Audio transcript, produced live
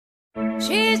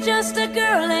She's just a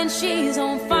girl and she's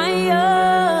on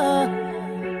fire,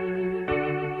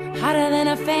 hotter than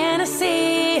a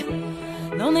fantasy,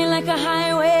 lonely like a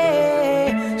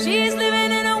highway. She's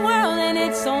living in a world and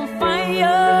it's on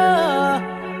fire,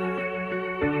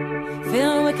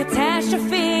 filled with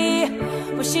catastrophe,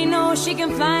 but she knows she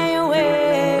can fly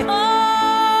away. Oh,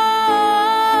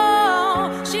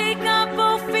 she got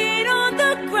both feet on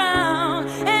the ground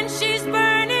and she's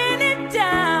burning it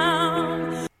down.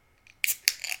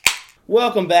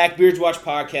 Welcome back, Beards Watch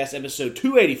Podcast, episode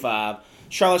 285.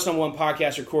 Charlotte's #1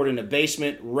 podcast recorded in the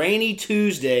basement. Rainy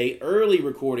Tuesday, early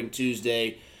recording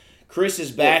Tuesday. Chris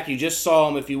is back. You just saw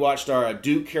him if you watched our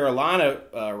Duke Carolina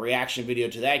reaction video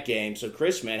to that game. So,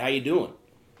 Chris, man, how you doing?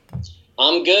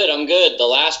 I'm good. The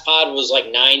last pod was like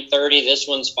 9:30. This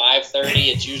one's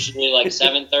 5:30. It's usually like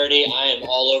 7:30. I am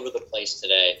all over the place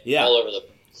today. Yeah. All over the place.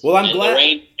 Well, I'm and glad. The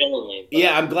rain's killing me.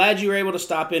 Yeah, I'm glad you were able to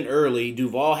stop in early.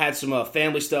 Duval had some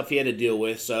family stuff he had to deal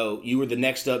with, so you were the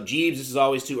next up. Jeeves, this is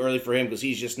always too early for him because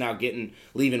he's just now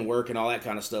leaving work and all that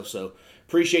kind of stuff. So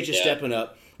appreciate you stepping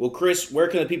up. Well, Chris, where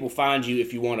can the people find you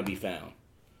if you want to be found?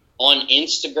 On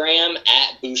Instagram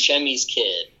at Buscemi's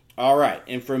Kid. All right,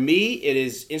 and for me, it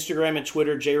is Instagram and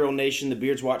Twitter, JRoll Nation, the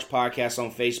Beards Watch Podcast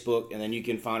on Facebook, and then you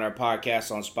can find our podcast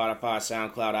on Spotify,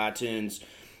 SoundCloud, iTunes,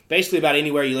 basically about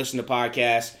anywhere you listen to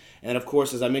podcasts. And, of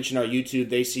course, as I mentioned, our YouTube,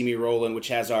 They See Me Rollin', which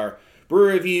has our brew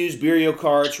reviews, Beerio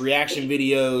carts, reaction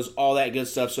videos, all that good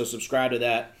stuff, so subscribe to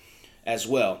that as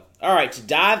well. All right, to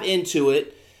dive into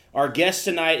it, our guest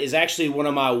tonight is actually one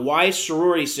of my wife's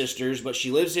sorority sisters, but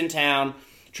she lives in town.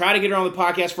 Tried to get her on the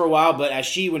podcast for a while, but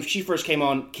when she first came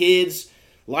on, kids,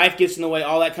 life gets in the way,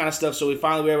 all that kind of stuff. So we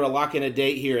finally were able to lock in a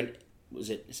date here. And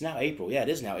it's now April? Yeah, it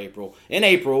is now April. In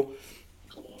April,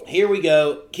 here we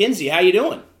go. Kenzie, how you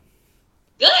doing?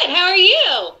 Good. How are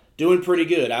you? Doing pretty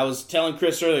good. I was telling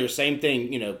Chris earlier, same thing.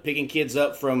 Picking kids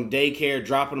up from daycare,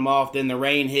 dropping them off. Then the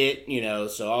rain hit.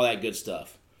 So all that good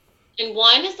stuff. And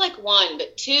one is like one,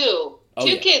 but two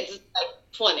kids is like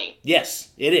 20. Yes,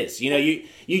 it is.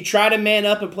 You try to man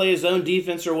up and play his own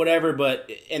defense or whatever,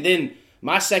 and then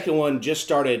my second one just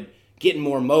started getting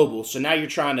more mobile. So now you're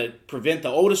trying to prevent the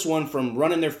oldest one from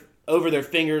running over their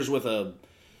fingers with a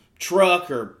truck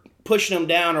or pushing them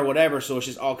down or whatever. So it's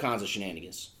just all kinds of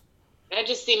shenanigans. I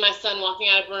just see my son walking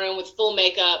out of a room with full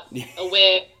makeup, a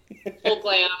wig, full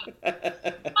glam. Fine.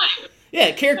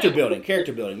 Yeah, character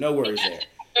building. No worries there.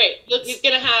 Great. Look, he's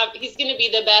gonna be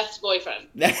the best boyfriend.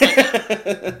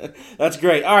 That's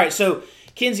great. All right, so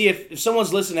Kenzie, if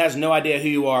someone's listening has no idea who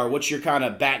you are, what's your kind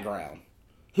of background?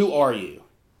 Who are you?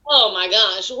 Oh my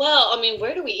gosh. Well,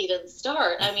 where do we even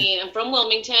start? I'm from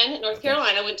Wilmington, North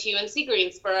Carolina. Went to UNC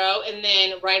Greensboro, and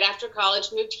then right after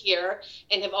college moved here,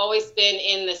 and have always been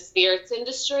in the spirits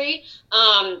industry.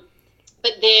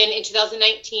 But then in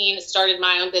 2019, started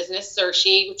my own business,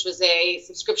 Sershi, which was a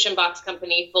subscription box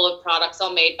company full of products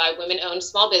all made by women-owned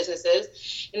small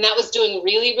businesses. And that was doing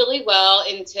really, really well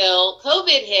until COVID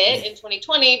hit in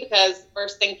 2020, because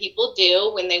first thing people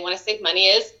do when they want to save money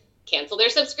is cancel their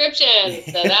subscriptions.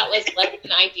 So that was less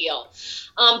than ideal.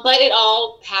 But it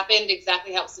all happened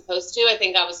exactly how it was supposed to. I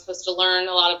think I was supposed to learn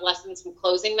a lot of lessons from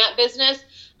closing that business.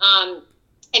 And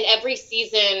every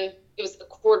season, it was a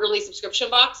quarterly subscription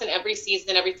box, and every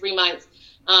season, every 3 months,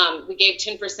 we gave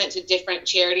 10% to different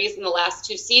charities. In the last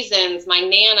 2 seasons, my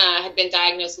Nana had been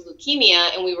diagnosed with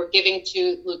leukemia, and we were giving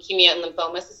to Leukemia and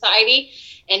Lymphoma Society.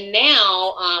 And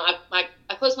now I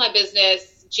closed my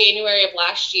business January of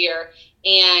last year,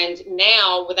 and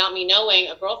now, without me knowing,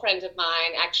 a girlfriend of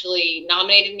mine actually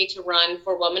nominated me to run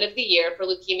for Woman of the Year for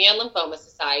Leukemia and Lymphoma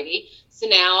Society. So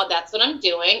now that's what I'm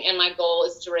doing, and my goal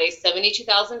is to raise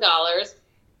 $72,000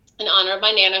 in honor of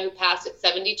my Nana, who passed at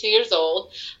 72 years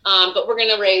old. But we're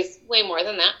going to raise way more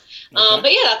than that. Okay.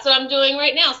 But yeah, that's what I'm doing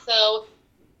right now. So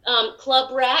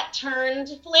club rat turned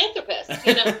philanthropist,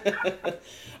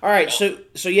 All right.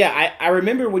 So yeah, I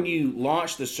remember when you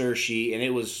launched the Sershi, and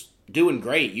it was doing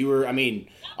great. You were,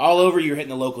 all over. You were hitting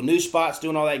the local news spots,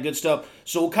 doing all that good stuff.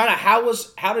 So kind of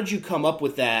how did you come up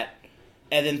with that?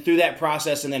 And then through that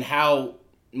process, and then how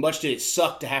much did it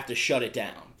suck to have to shut it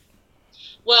down?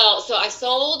 Well, so I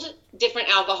sold different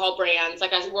alcohol brands.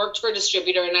 Like I worked for a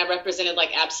distributor, and I represented like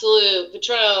Absolut,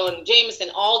 Patron, Jameson,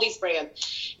 all these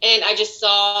brands. And I just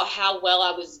saw how well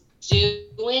I was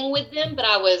doing with them. But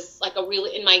I was like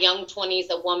in my young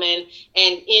 20s, a woman,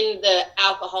 and in the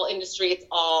alcohol industry, it's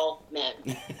all men.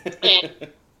 And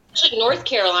North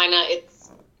Carolina,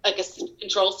 like a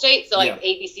control state, so like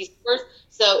ABC stores.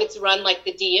 So it's run like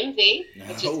the DMV,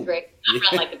 which is great.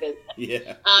 Not run like a business.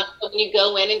 Yeah. But when you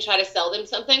go in and try to sell them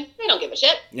something, they don't give a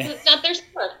shit. It's not their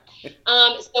store.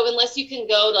 So unless you can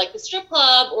go to like the strip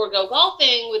club or go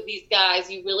golfing with these guys,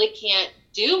 you really can't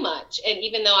do much. And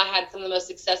even though I had some of the most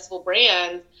successful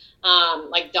brands,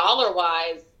 like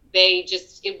dollar-wise,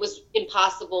 it was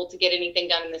impossible to get anything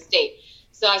done in the state.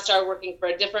 So I started working for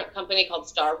a different company called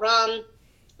Star Rum.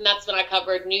 And that's when I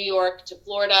covered New York to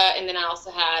Florida. And then I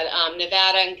also had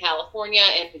Nevada and California,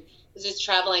 and was just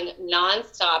traveling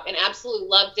nonstop and absolutely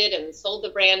loved it, and sold the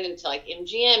brand into like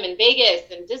MGM and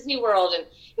Vegas and Disney World. And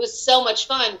it was so much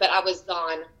fun, but I was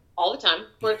gone all the time,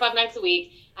 4 to 5 nights a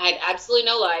week. I had absolutely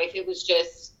no life. It was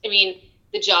just, I mean,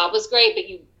 the job was great, but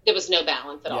there was no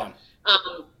balance at all.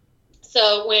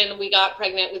 So when we got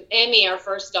pregnant with Emmy, our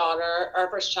first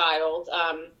child,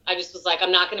 I just was like,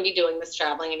 I'm not going to be doing this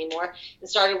traveling anymore, and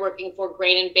started working for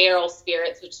Grain and Barrel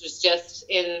Spirits, which was just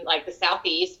in like the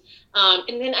Southeast.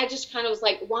 And then I just kind of was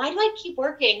like, why do I keep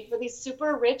working for these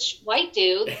super rich white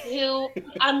dudes who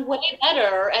I'm way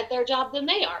better at their job than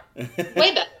they are?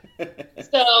 Way better.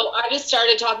 So I just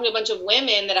started talking to a bunch of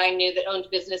women that I knew that owned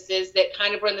businesses that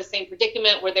kind of were in the same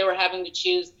predicament, where they were having to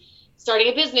choose starting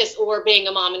a business or being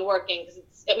a mom and working. Because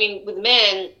with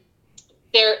men,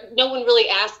 no one really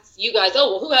asks you guys,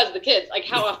 oh, well, who has the kids? Like,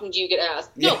 how often do you get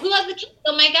asked? No, who has the kids?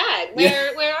 Oh my God,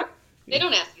 where are they?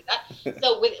 Don't ask you that.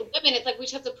 So with women, it's like we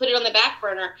just have to put it on the back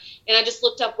burner. And I just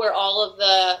looked up where all of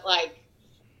the like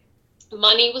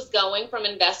money was going from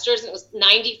investors, and it was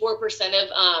 94%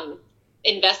 of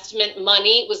investment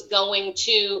money was going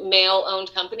to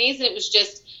male-owned companies, and it was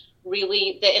just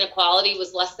really, the inequality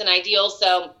was less than ideal.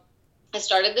 So I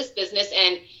started this business,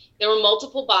 and there were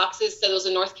multiple boxes. So there was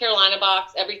a North Carolina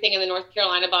box. Everything in the North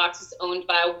Carolina box was owned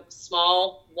by a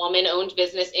small woman-owned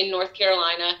business in North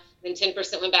Carolina. Then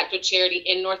 10% went back to a charity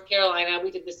in North Carolina. We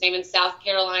did the same in South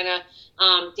Carolina.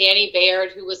 Danny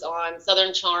Baird, who was on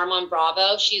Southern Charm on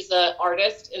Bravo, she's an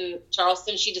artist in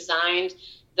Charleston. She designed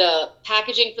the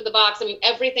packaging for the box. I mean,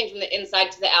 everything from the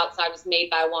inside to the outside was made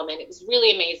by a woman. It was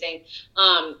really amazing.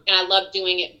 And I loved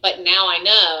doing it. But now I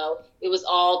know it was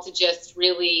all to just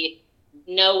really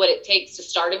know what it takes to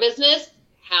start a business,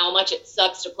 how much it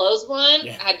sucks to close one.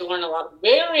 I had to learn a lot of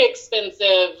very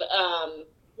expensive,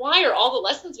 why are all the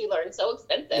lessons we learned so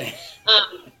expensive?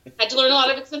 Had to learn a lot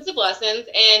of expensive lessons.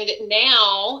 And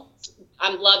now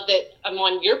I'm glad that I'm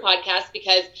on your podcast,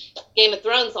 because Game of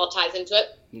Thrones all ties into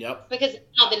it. Yep. Because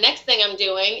now the next thing I'm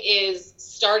doing is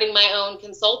starting my own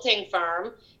consulting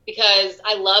firm, because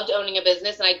I loved owning a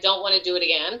business and I don't want to do it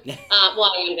again.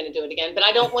 Well, I am going to do it again, but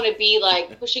I don't want to be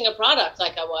like pushing a product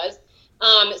like I was.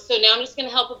 So now I'm just going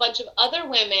to help a bunch of other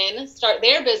women start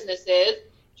their businesses,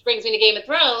 which brings me to Game of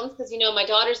Thrones, because, my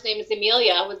daughter's name is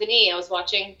Emilia with an E. I was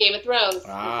watching Game of Thrones,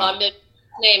 saw Emilia's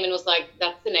name and was like,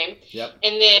 that's the name. Yep.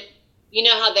 And then, you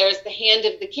know how there's the Hand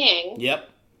of the King? Yep.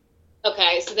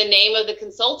 Okay, so the name of the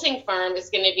consulting firm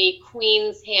is going to be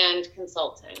Queen's Hand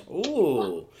Consulting.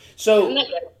 Ooh. So,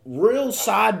 real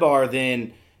sidebar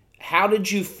then, how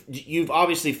did you've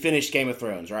obviously finished Game of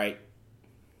Thrones, right?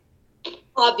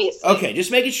 Obviously. Okay,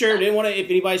 just making sure. Didn't want to, if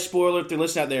anybody's spoiler, if they're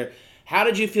listening out there, how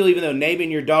did you feel, even though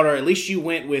naming your daughter, at least you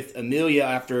went with Emilia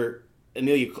after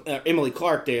Emily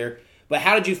Clark there, but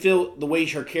how did you feel the way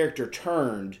her character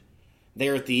turned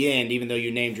there at the end, even though you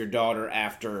named your daughter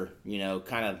after,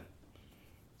 kind of...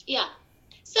 Yeah.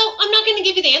 So I'm not going to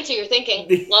give you the answer you're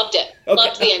thinking. Loved it. Okay.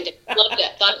 Loved the ending. Loved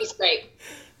it. Thought it was great.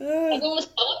 Everyone was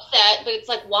so upset, but it's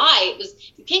like, why?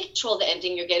 You can't control the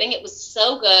ending you're getting. It was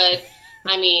so good.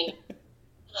 I mean,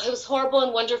 it was horrible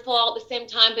and wonderful all at the same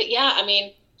time. But yeah, I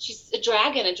mean, she's a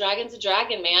dragon. A dragon's a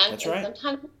dragon, man. That's right.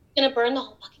 Sometimes it's going to burn the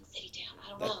whole fucking city down.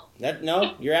 I don't know.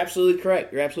 No, you're absolutely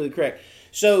correct. You're absolutely correct.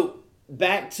 So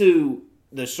back to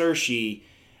the Cersei.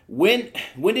 When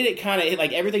did it kind of hit,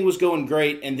 like everything was going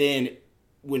great, and then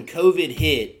when COVID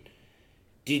hit,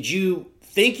 did you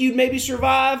think you'd maybe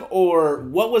survive, or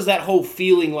what was that whole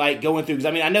feeling like going through? Because,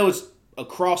 I mean, I know it's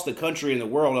across the country and the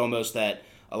world almost that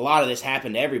a lot of this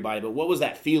happened to everybody, but what was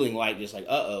that feeling like, just like,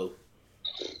 uh-oh?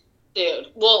 Dude,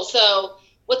 well, so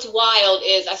what's wild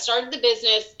is I started the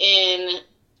business in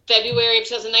February of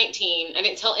 2019. I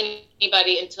didn't tell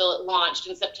anybody until it launched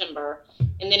in September.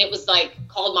 And then it was like,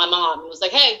 called my mom and was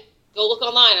like, hey, go look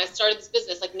online. I started this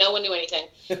business. Like, no one knew anything.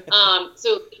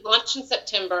 So it launched in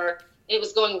September. It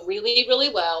was going really, really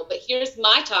well. But here's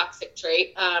my toxic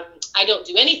trait. I don't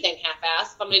do anything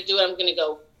half-assed. If I'm going to do it, I'm going to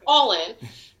go all in.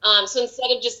 So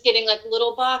instead of just getting like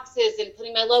little boxes and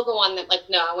putting my logo on them, like,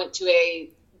 no, I went to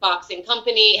a boxing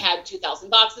company, had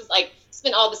 2,000 boxes, like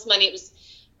spent all this money. It was,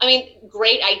 I mean,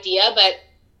 great idea, but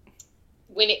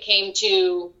when it came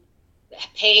to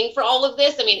paying for all of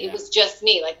this, I mean, it was just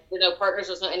me. Like, there were no partners,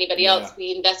 there was no anybody else.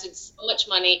 We invested so much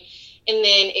money. And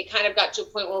then it kind of got to a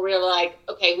point where we were like,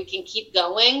 okay, we can keep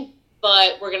going,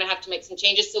 but we're going to have to make some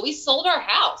changes. So we sold our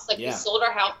house. Like, we sold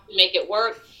our house to make it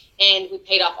work. And we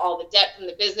paid off all the debt from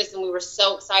the business. And we were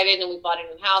so excited. And we bought a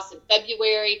new house in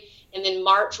February. And then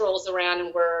March rolls around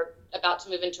and we're about to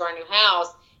move into our new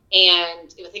house.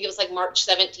 And I think it was like March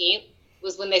 17th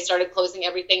was when they started closing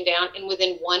everything down. And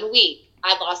within 1 week,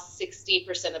 I lost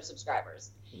 60% of subscribers.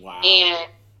 Wow. And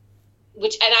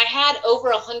I had over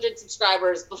 100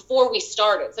 subscribers before we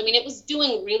started. So, I mean, it was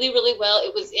doing really, really well.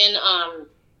 It was in,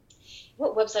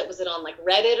 what website was it on? Like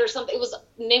Reddit or something. It was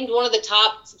named one of the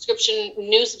top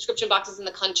new subscription boxes in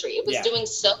the country. It was doing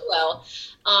so well.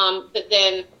 But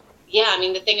then, I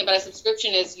mean, the thing about a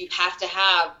subscription is you have to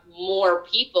have more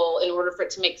people in order for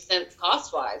it to make sense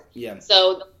cost-wise. Yeah.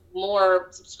 So the more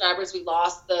subscribers we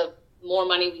lost, the more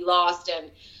money we lost.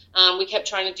 And we kept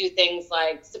trying to do things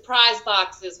like surprise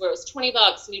boxes where it was $20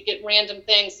 and you get random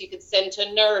things you could send to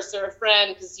a nurse or a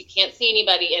friend because you can't see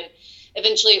anybody. And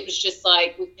eventually it was just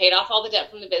like, we've paid off all the debt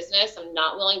from the business. I'm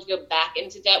not willing to go back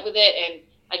into debt with it. And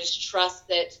I just trust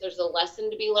that there's a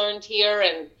lesson to be learned here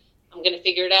and I'm going to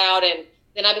figure it out. And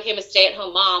then I became a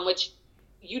stay-at-home mom, which,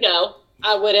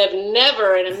 I would have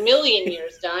never in a million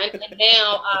years done. And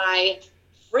now I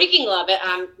freaking love it.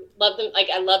 I love them. Like,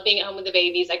 I love being at home with the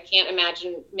babies. I can't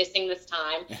imagine missing this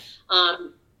time.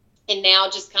 And now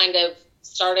just kind of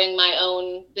starting my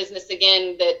own business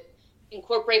again that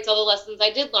incorporates all the lessons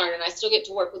I did learn, and I still get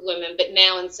to work with women. But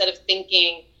now, instead of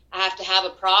thinking I have to have a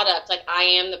product, like, I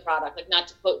am the product. Like, not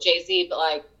to quote Jay-Z, but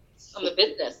like, I'm a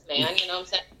business man. You know what I'm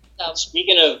saying? So.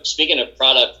 Speaking of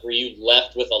product, were you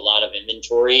left with a lot of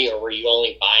inventory, or were you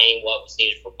only buying what was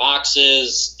needed for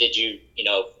boxes? Did you,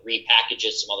 repackage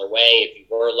it some other way if you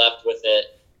were left with it?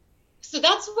 So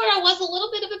that's where I was a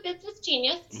little bit of a business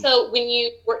genius. So when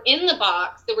you were in the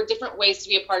box, there were different ways to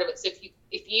be a part of it. So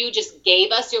if you just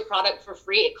gave us your product for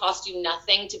free, it cost you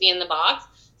nothing to be in the box.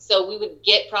 So we would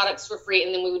get products for free,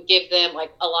 and then we would give them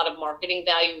like a lot of marketing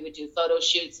value. We would do photo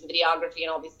shoots and videography and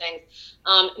all these things.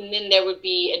 And then there would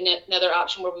be another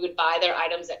option where we would buy their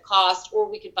items at cost, or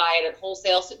we could buy it at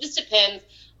wholesale. So it just depends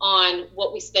on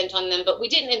what we spent on them. But we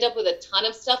didn't end up with a ton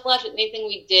of stuff left. Anything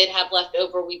we did have left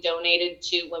over, we donated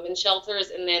to women's shelters.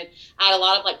 And then I had a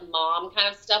lot of like mom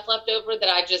kind of stuff left over that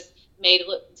I just made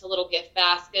into little gift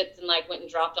baskets and like went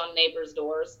and dropped on neighbors'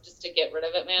 doors just to get rid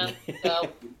of it, man.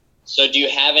 So do you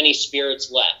have any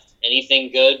spirits left?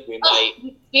 Anything good?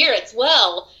 Spirits.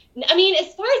 Well, I mean,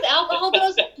 as far as alcohol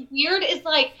goes, weird is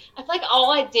like, I feel like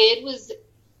all I did was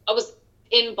I was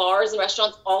in bars and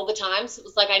restaurants all the time. So it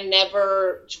was like I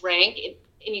never drank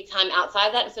any time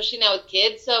outside that, especially now with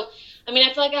kids. So, I mean,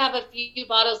 I feel like I have a few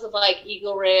bottles of like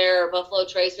Eagle Rare or Buffalo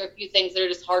Trace, or a few things that are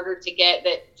just harder to get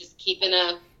that just keep in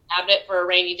a cabinet for a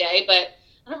rainy day. But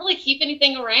I don't really keep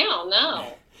anything around,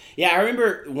 no. Yeah, I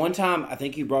remember one time I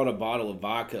think you brought a bottle of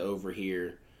vodka over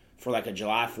here for like a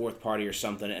July 4th party or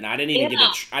something, and I didn't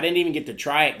even get to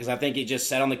try it because I think it just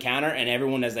sat on the counter and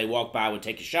everyone as they walked by would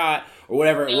take a shot or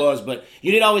whatever it was. But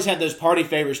you did always have those party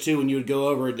favors too when you would go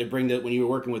over to bring when you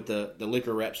were working with the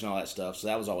liquor reps and all that stuff. So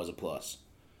that was always a plus.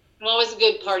 I'm always a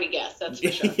good party guest, that's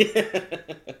for sure.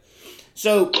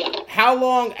 So how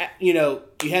long, you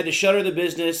had to shutter the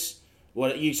business?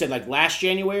 What you said, like last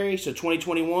January, so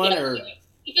 2021 or?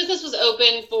 The business was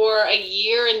open for a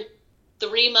year and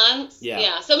 3 months.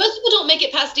 Yeah. So most people don't make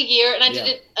it past a year, and I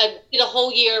did a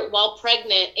whole year while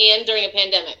pregnant and during a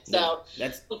pandemic. So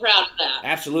I'm proud of that.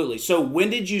 Absolutely. So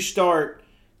when did you start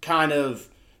kind of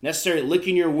necessarily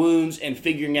licking your wounds and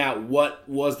figuring out what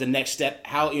was the next step?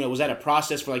 How, was that a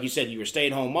process for, like you said, you were a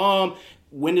stay-at-home mom?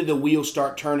 When did the wheels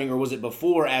start turning, or was it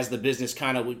before as the business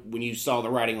kind of, when you saw the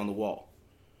writing on the wall?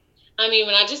 I mean,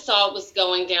 when I just saw it was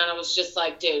going down, I was just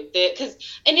like, dude,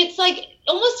 and it's like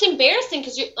almost embarrassing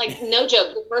because you're like, no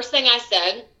joke. The first thing I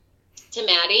said to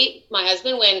Maddie, my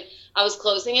husband, when I was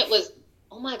closing it was,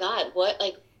 oh my God,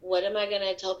 what am I going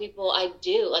to tell people I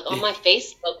do? Like on my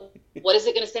Facebook, what is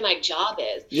it going to say my job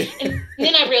is? And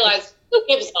then I realized, who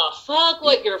gives a fuck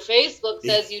what your Facebook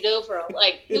says you do for,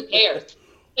 like, who cares?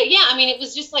 But yeah, I mean, it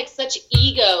was just like such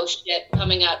ego shit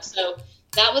coming up. So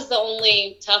that was the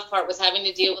only tough part, was having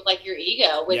to deal with like your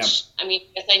ego, which I mean,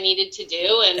 I guess I needed to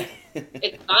do, and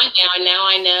it's fine now. And now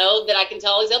I know that I can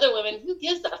tell these other women, who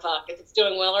gives a fuck if it's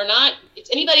doing well or not. If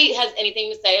anybody has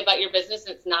anything to say about your business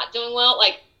and it's not doing well,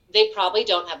 like, they probably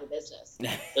don't have a business.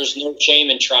 There's no shame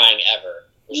in trying ever.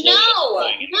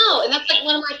 No. And that's like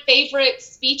one of my favorite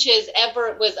speeches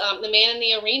ever was The Man in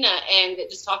the Arena. And it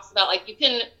just talks about like, you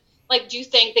can Like, do you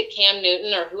think that Cam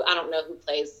Newton, or who, I don't know who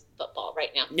plays football right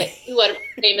now, but who a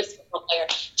famous football player,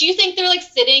 do you think they're like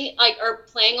sitting like or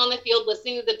playing on the field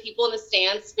listening to the people in the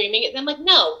stands screaming at them? Like,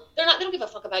 no, they're not. They don't give a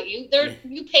fuck about you.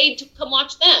 You paid to come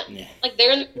watch them. Like,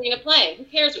 they're in the arena playing. Who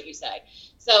cares what you say?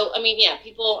 So, I mean, yeah,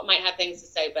 people might have things to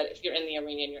say, but if you're in the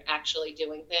arena and you're actually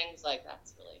doing things, like,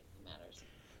 that's really what matters.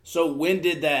 So when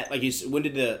did that, like you said, when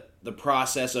did the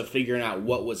process of figuring out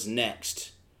what was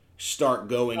next start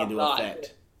going into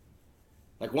effect?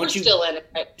 Like once We're still in it,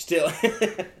 right? Still.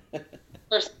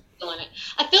 We're still in it.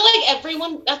 I feel like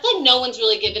no one's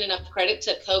really given enough credit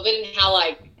to COVID and how,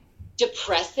 like,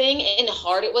 depressing and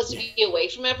hard it was to be away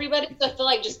from everybody. So I feel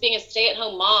like just being a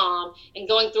stay-at-home mom and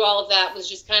going through all of that was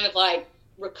just kind of like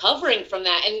recovering from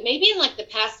that. And maybe in like the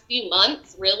past few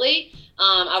months, really,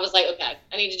 I was like, okay,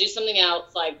 I need to do something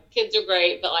else. Like, kids are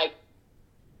great, but like,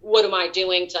 what am I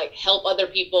doing to like help other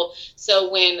people?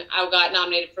 So when I got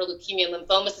nominated for Leukemia and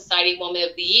Lymphoma Society Woman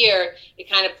of the Year, it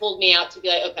kind of pulled me out to be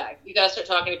like, okay, you got to start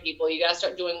talking to people. You got to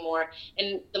start doing more.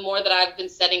 And the more that I've been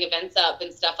setting events up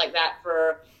and stuff like that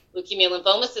for Leukemia and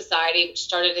Lymphoma Society, which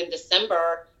started in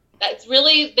December, that's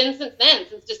really been since then,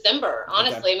 since December,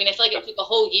 honestly. Okay. I mean, I feel like it took a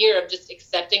whole year of just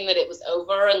accepting that it was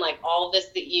over and like all this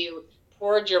that you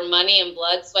poured your money and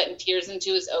blood, sweat, and tears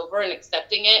into is over, and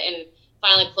accepting it and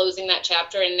finally closing that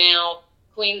chapter. And now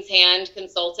Queen's Hand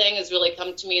Consulting has really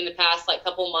come to me in the past like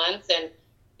couple months, and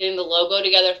getting the logo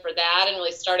together for that and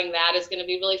really starting that is going to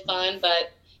be really fun,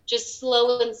 but just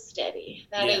slow and steady.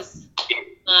 That is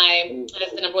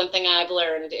the number one thing I've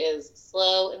learned is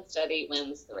slow and steady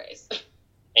wins the race.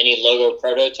 Any logo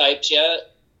prototypes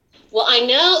yet? Well, I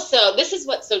know. So this is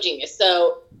what's so genius.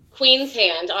 So Queen's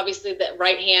Hand, obviously the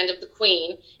right hand of the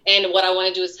queen. And what I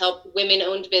want to do is help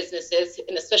women-owned businesses,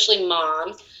 and especially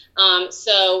moms.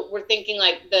 So we're thinking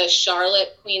like the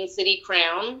Charlotte Queen City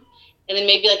crown, and then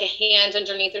maybe like a hand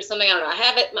underneath or something. I don't know. I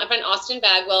have it. My friend Austin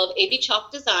Bagwell of AB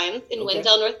Chalk Designs in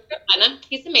Wendell, North Carolina.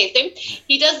 He's amazing.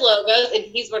 He does logos, and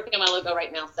he's working on my logo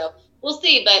right now. So we'll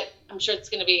see, but I'm sure it's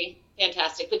going to be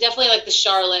fantastic. But definitely like the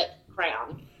Charlotte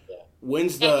crown. Yeah. When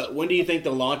do you think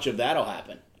the launch of that'll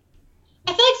happen?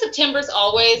 I feel like September's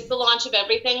always the launch of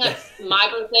everything. That's my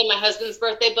birthday, my husband's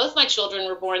birthday. Both my children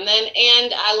were born then,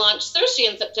 and I launched Thirsty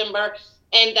in September,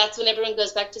 and that's when everyone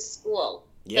goes back to school.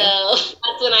 Yeah. So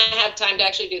that's when I have time to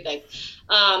actually do things.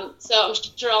 So I'm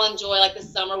sure I'll enjoy like the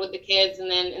summer with the kids, and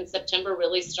then in September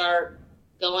really start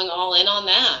going all in on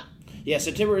that. Yeah,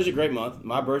 September is a great month.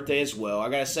 My birthday as well. I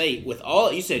gotta say, with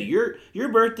all you said, your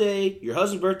birthday, your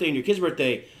husband's birthday, and your kid's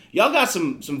birthday, y'all got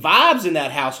some vibes in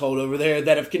that household over there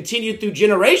that have continued through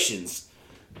generations.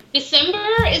 December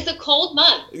is a cold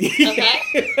month.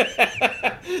 Okay.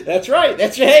 That's right.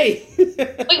 Hey. Wait,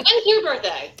 when's your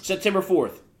birthday? September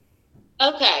 4th.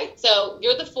 Okay, so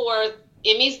you're the 4th,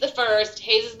 Emmy's the 1st,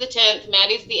 Hayes is the 10th,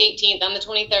 Maddie's the 18th, I'm the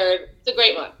 23rd. It's a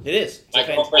great month. It is. My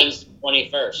girlfriend's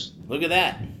 21st. Look at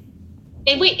that.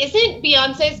 And wait, isn't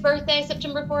Beyonce's birthday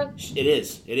September 4th? It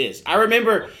is. I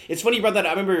remember, it's funny you brought that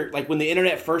up. I remember like when the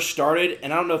internet first started,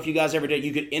 and I don't know if you guys ever did,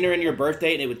 you could enter in your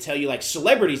birthday and it would tell you like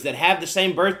celebrities that have the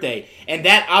same birthday. And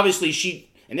that obviously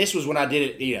and this was when I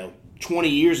did it, 20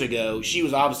 years ago, she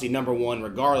was obviously number one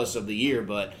regardless of the year,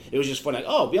 but it was just fun. Like,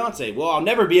 oh, Beyonce. Well, I'll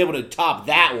never be able to top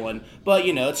that one, but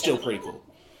it's still pretty cool.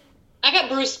 I got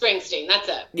Bruce Springsteen. That's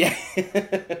it. Yeah.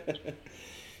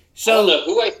 So, I don't know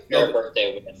who I share a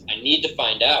birthday with. I need to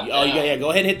find out. Oh, yeah.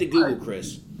 Go ahead and hit the Google,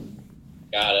 Chris.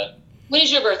 Got it. When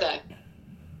is your birthday?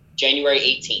 January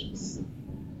 18th.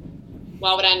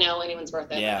 Why would I know anyone's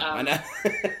birthday? Yeah, I know.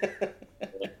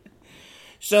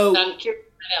 So I'm curious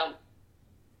to know.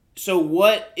 So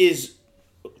what is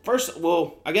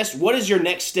I guess what is your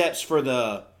next steps for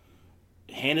the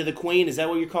Hand of the Queen? Is that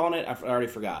what you're calling it? I already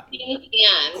forgot. Queen's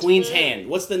Hand. Queen's Hand.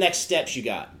 What's the next steps you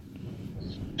got?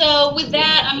 So with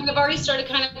that, I've already started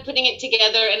kind of putting it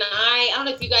together, and I don't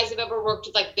know if you guys have ever worked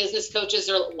with like business coaches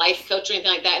or life coach or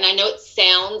anything like that, and I know it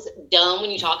sounds dumb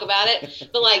when you talk about it,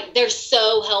 but like they're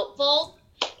so helpful.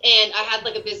 And I had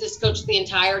like a business coach the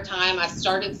entire time I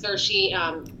started Cershi,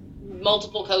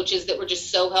 multiple coaches that were just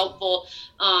so helpful.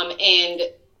 And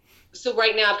so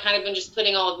right now I've kind of been just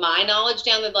putting all of my knowledge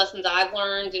down, the lessons I've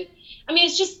learned. And I mean,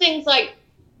 it's just things like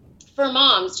for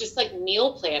moms, just like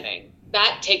meal planning.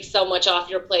 That takes so much off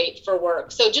your plate for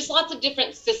work. So just lots of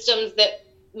different systems that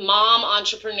mom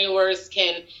entrepreneurs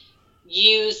can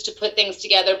use to put things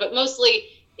together. But mostly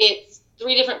it's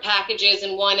 3 different packages.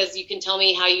 And one is you can tell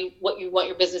me what you want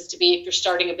your business to be if you're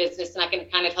starting a business. And I can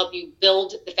kind of help you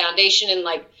build the foundation and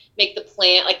like make the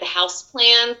plan, like the house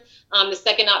plans. The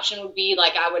second option would be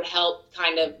like I would help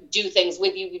kind of do things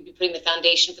with you. We'd be putting the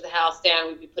foundation for the house down.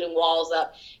 We'd be putting walls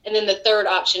up. And then the third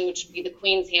option, which would be the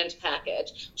Queen's Hand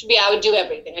package, which would be I would do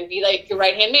everything. I'd be like your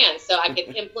right-hand man. So I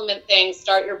could implement things,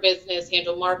 start your business,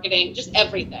 handle marketing, just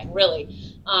everything, really.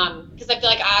 Because I feel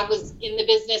like I was in the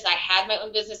business. I had my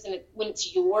own business, and when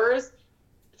it's yours,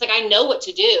 it's like I know what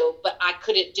to do, but I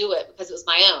couldn't do it because it was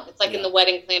my own. It's like in The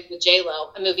Wedding Plan with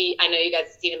J-Lo, a movie I know you guys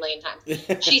have seen a million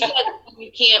times. She said,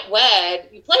 you can't wed,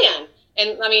 you plan.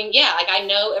 And I mean, yeah, like I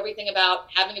know everything about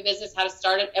having a business, how to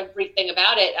start it, everything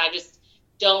about it. I just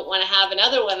don't want to have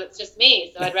another one that's just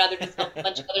me. So I'd rather just help a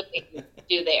bunch of other people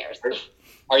do theirs.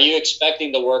 Are you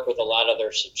expecting to work with a lot of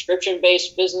other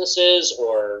subscription-based businesses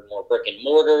or more brick and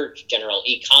mortar, general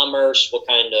e-commerce? What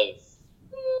kind of...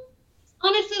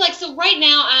 Honestly, like, so right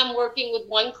now I'm working with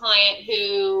one client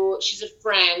who, she's a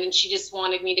friend, and she just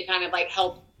wanted me to kind of like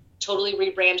help totally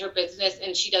rebrand her business.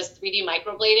 And she does 3D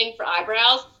microblading for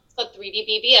eyebrows. It's called 3D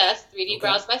BBS, 3D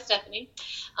Brows by Stephanie.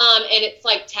 And it's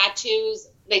like tattoos.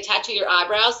 They tattoo your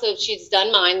eyebrows. So she's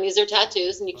done mine. These are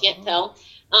tattoos, and you can't tell.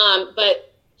 But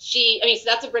so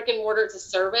that's a brick and mortar. It's a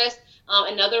service.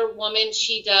 Another woman,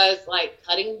 she does like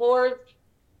cutting boards.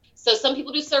 So some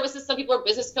people do services, some people are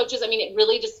business coaches. I mean, it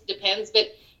really just depends.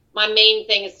 But my main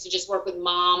thing is to just work with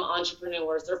mom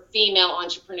entrepreneurs or female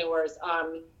entrepreneurs,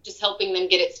 just helping them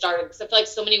get it started. Because I feel like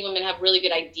so many women have really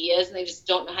good ideas and they just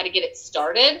don't know how to get it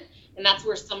started. And that's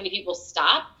where so many people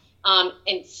stop.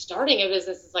 And starting a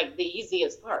business is like the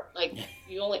easiest part. Like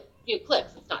you only a few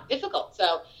clicks. It's not difficult.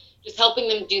 So just helping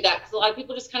them do that. Because a lot of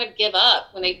people just kind of give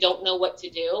up when they don't know what to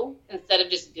do instead of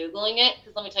just Googling it.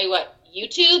 Because let me tell you what,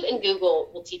 YouTube and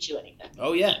Google will teach you anything.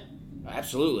 Oh, yeah.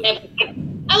 Absolutely.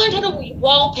 And I learned how to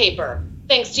wallpaper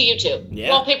thanks to YouTube. Yeah.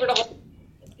 Wallpaper to whole.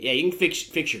 Yeah, you can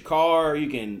fix your car. You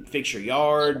can fix your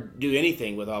yard. Do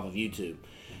anything off of YouTube.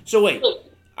 So wait,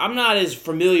 I'm not as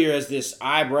familiar as this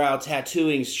eyebrow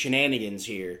tattooing shenanigans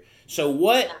here. So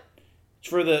what...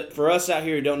 For us out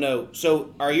here who don't know,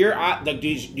 so are your like do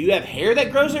you have hair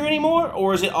that grows there anymore,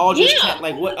 or is it all just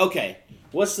like what? Okay,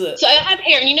 what's the? So I have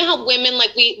hair, and you know how women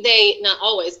like they not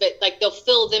always, but like they'll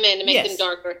fill them in to make them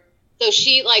darker. So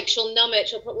she'll numb it,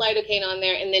 she'll put lidocaine on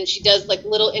there, and then she does like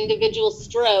little individual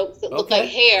strokes that look like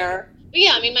hair. But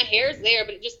yeah, I mean my hair's there,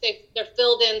 but it just they're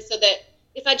filled in so that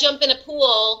if I jump in a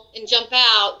pool and jump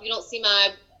out, you don't see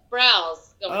my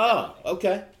brows.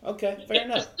 Okay, fair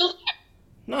enough.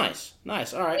 Nice.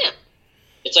 All right. Yeah.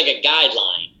 It's like a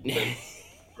guideline.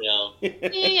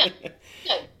 Yeah.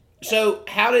 Good. So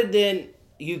how did then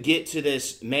you get to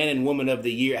this Man and Woman of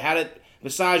the Year? How did,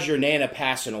 besides your Nana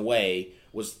passing away,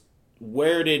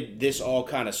 where did this all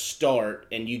kind of start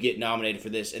and you get nominated for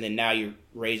this, and then now you're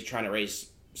trying to raise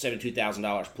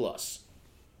 $72,000 plus?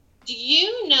 Do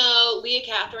you know Leah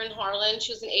Catherine Harlan?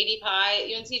 She was an AD Pi at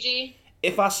UNCG.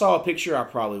 If I saw a picture, I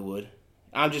probably would.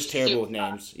 I'm just terrible with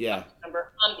names. Yeah.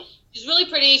 She's really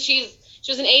pretty. She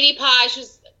was an AD Pi.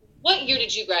 What year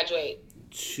did you graduate?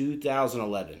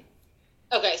 2011.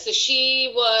 Okay, so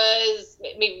she was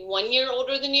maybe 1 year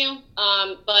older than you,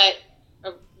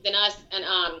 than us.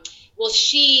 And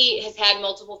she has had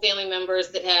multiple family members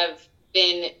that have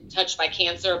been touched by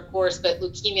cancer, of course, but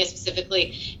leukemia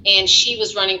specifically. And she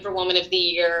was running for Woman of the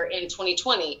Year in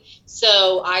 2020.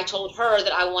 So I told her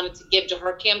that I wanted to give to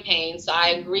her campaign. So I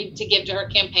agreed to give to her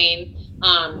campaign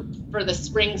for the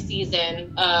spring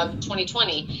season of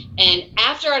 2020. And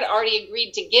after I'd already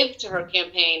agreed to give to her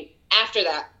campaign, after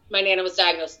that, my Nana was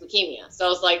diagnosed with leukemia. So I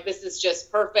was like, this is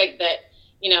just perfect that,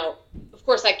 of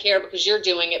course I care because you're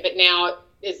doing it, but now it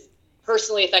is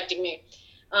personally affecting me.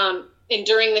 And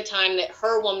during the time that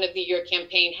her Woman of the Year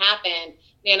campaign happened,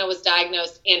 Nana was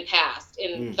diagnosed and passed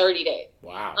in 30 days.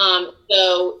 Wow.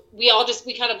 So we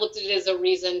kind of looked at it as a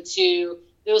reason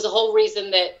there was a whole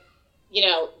reason that,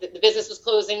 the business was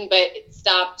closing, but it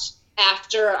stopped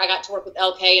after I got to work with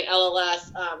LK and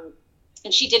LLS.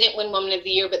 And she didn't win Woman of the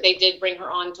Year, but they did bring her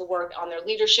on to work on their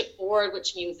leadership board,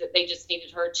 which means that they just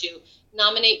needed her to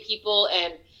nominate people.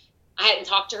 And I hadn't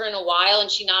talked to her in a while,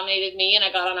 and she nominated me, and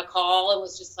I got on a call and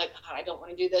was just like, God, I don't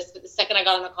want to do this. But the second I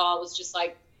got on the call, it was just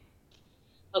like,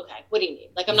 okay, what do you need?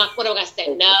 Like, what am I going to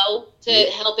say? No to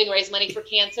helping raise money for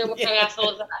cancer? What kind of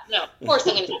asshole is that? No, of course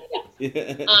I'm going to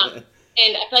say yes.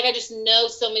 And I feel like I just know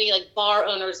so many like bar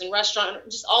owners and restaurant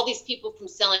owners, just all these people from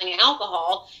selling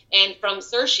alcohol and from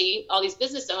Cershi, all these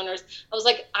business owners. I was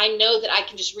like, I know that I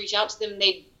can just reach out to them.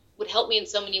 They would help me in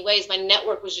so many ways. My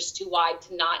network was just too wide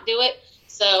to not do it.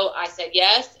 So I said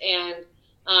yes, and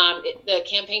the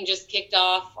campaign just kicked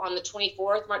off on the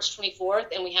 24th, March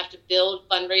 24th, and we have to build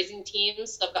fundraising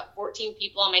teams. So I've got 14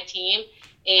 people on my team,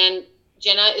 and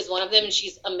Jenna is one of them, and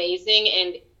she's amazing.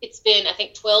 And it's been, I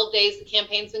think, 12 days the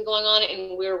campaign's been going on,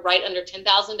 and we're right under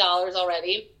 $10,000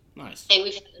 already. Nice. And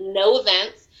we've had no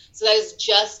events. So that is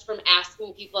just from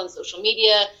asking people on social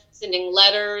media, sending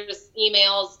letters,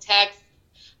 emails, texts.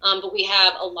 But we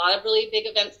have a lot of really big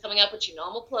events coming up, which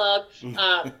I'm a plug.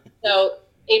 So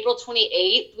April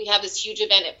 28th, we have this huge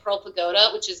event at Pearl Pagoda,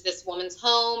 which is this woman's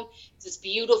home. It's this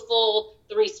beautiful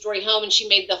 3-story home, and she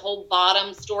made the whole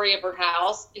bottom story of her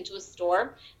house into a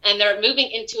store. And they're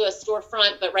moving into a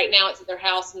storefront, but right now it's at their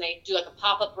house, and they do like a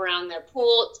pop-up around their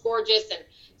pool. It's gorgeous, and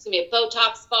it's going to be a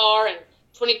Botox bar, and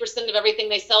 20% of everything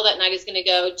they sell that night is going to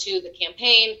go to the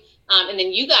campaign. And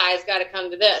then you guys got to come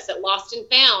to this at Lost and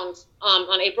Found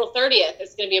on April 30th.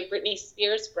 It's going to be a Britney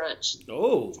Spears brunch.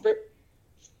 Oh.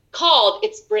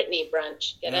 It's Britney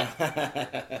brunch. Get it?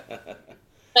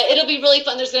 But it'll be really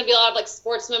fun. There's going to be a lot of like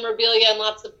sports memorabilia and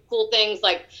lots of cool things.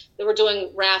 Like they were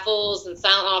doing raffles and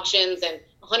silent auctions, and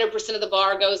 100% of the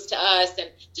bar goes to us, and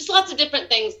just lots of different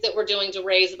things that we're doing to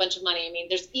raise a bunch of money. I mean,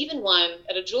 there's even one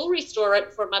at a jewelry store right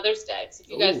before Mother's Day. So if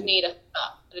you guys need at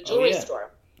a jewelry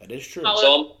store. That is true.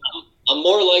 So I'm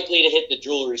more likely to hit the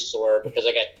jewelry store because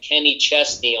I got Kenny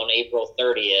Chesney on April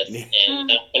 30th, and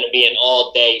that's going to be an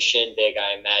all-day shindig,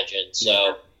 I imagine.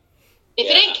 So, if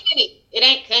it ain't Kenny, it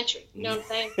ain't country. You know what I'm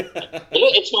saying?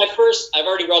 It's my first. I've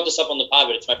already brought this up on the pod,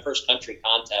 but it's my first country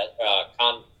concert,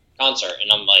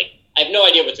 and I'm like, I have no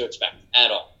idea what to expect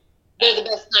at all. They're the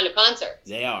best kind of concerts.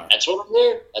 They are. That's what I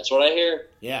hear. That's what I hear.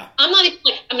 Yeah. I'm not even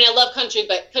I love country,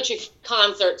 but country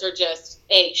concerts are just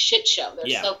a shit show.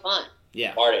 They're so fun.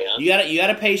 Yeah. Party, huh? You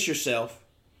gotta pace yourself.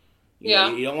 You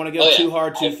don't want to go too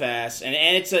hard too fast. And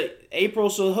it's April,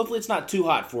 so hopefully it's not too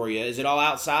hot for you. Is it all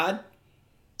outside?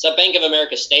 It's at Bank of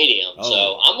America Stadium,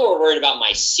 so I'm more worried about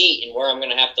my seat and where I'm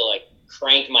going to have to like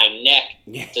crank my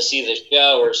neck to see the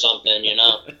show or something, you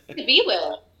know. Be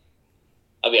with.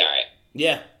 I'll be all right.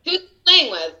 Yeah. Who's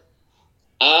playing with?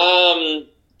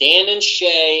 Dan and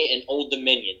Shay and Old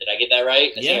Dominion. Did I get that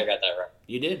right? I think I got that right.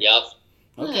 You did. Yep.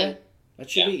 Okay. That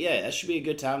should be that should be a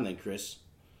good time then, Chris.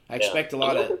 I expect a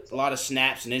lot of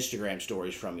snaps and Instagram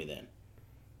stories from you then.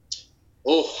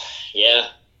 Ooh, yeah,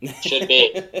 should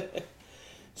be.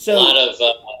 So a lot of.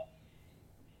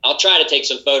 I'll try to take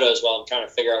some photos while I'm trying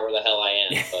to figure out where the hell I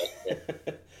am.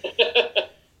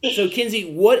 But, So,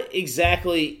 Kenzie, what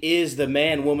exactly is the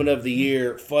Man Woman of the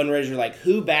Year fundraiser? Like,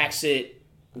 who backs it?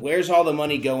 Where's all the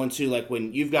money going to? Like,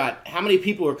 when you've got how many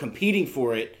people are competing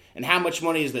for it, and how much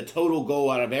money is the total goal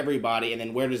out of everybody, and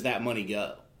then where does that money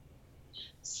go?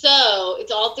 So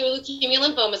it's all through Leukemia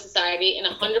and Lymphoma Society, and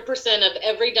 100% of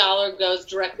every dollar goes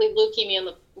directly to Leukemia and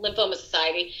Lymphoma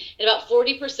Society. And about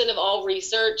 40% of all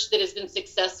research that has been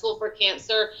successful for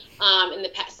cancer in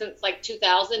the past, since like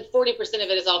 2000, 40% of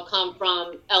it has all come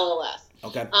from LLS.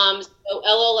 Okay. So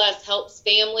LLS helps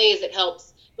families. It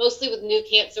helps mostly with new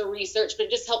cancer research, but it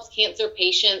just helps cancer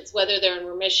patients, whether they're in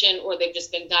remission or they've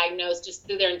just been diagnosed, just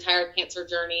through their entire cancer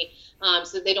journey,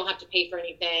 so they don't have to pay for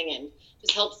anything, and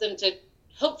just helps them to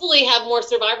hopefully have more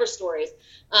survivor stories.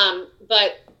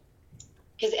 But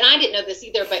because, and I didn't know this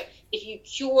either, but if you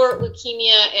cure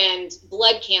leukemia and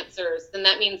blood cancers, then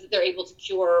that means that they're able to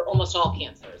cure almost all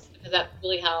cancers, because that's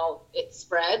really how it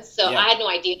spreads. So I had no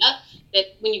idea that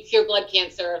when you cure blood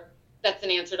cancer, that's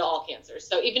an answer to all cancers.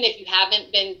 So even if you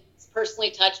haven't been personally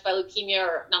touched by leukemia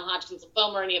or non-Hodgkin's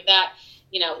lymphoma or any of that,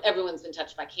 you know, everyone's been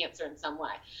touched by cancer in some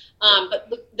way. But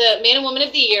the Man and Woman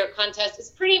of the Year contest is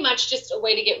pretty much just a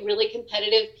way to get really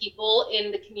competitive people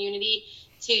in the community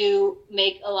to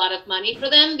make a lot of money for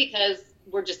them, because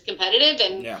we're just competitive,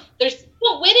 and you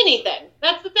won't win anything.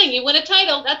 That's the thing. You win a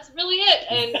title. That's really it.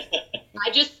 And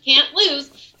I just can't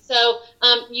lose. So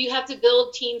you have to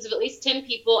build teams of at least 10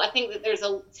 people. I think that there's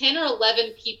 10 or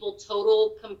 11 people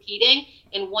total competing,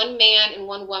 and one man and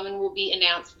one woman will be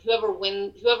announced. Whoever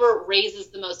raises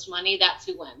the most money, that's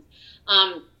who wins.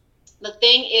 The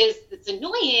thing that's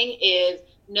annoying is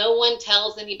no one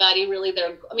tells anybody really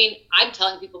I'm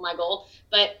telling people my goal,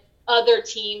 but other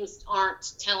teams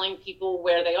aren't telling people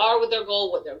where they are with their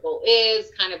goal, what their goal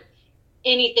is, kind of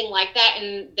anything like that.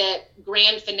 And that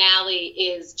grand finale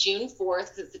is June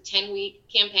 4th, because it's a 10-week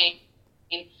campaign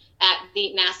at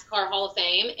the NASCAR Hall of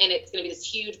Fame, and it's going to be this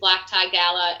huge black tie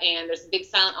gala, and there's a big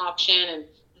silent auction, and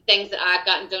the things that I've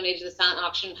gotten donated to the silent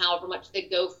auction, however much they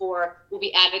go for, will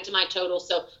be added to my total.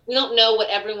 So we don't know what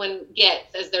everyone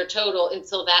gets as their total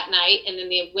until that night, and then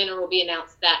the winner will be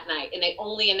announced that night, and they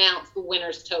only announce the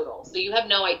winner's total. So you have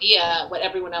no idea what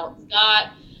everyone else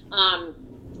got.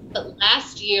 But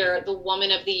last year, the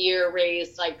Woman of the Year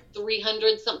raised like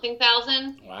 300-something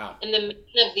thousand. Wow. And the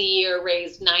Man of the Year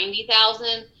raised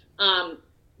 90,000.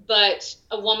 But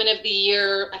a Woman of the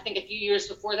Year, I think a few years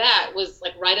before that, was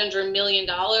like right under $1 million,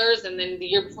 and then the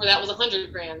year before that was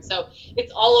 $100,000. So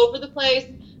it's all over the place.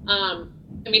 I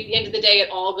mean, at the end of the day, it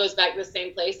all goes back to the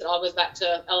same place. It all goes back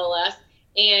to LLS.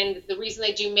 And the reason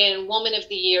they do Man and Woman of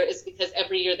the Year is because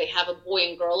every year they have a Boy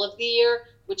and Girl of the Year,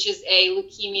 which is a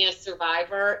leukemia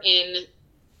survivor in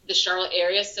the Charlotte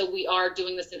area. So we are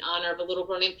doing this in honor of a little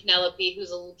girl named Penelope,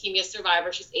 who's a leukemia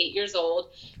survivor. She's 8 years old,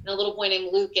 and a little boy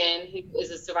named Lucan, who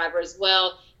is a survivor as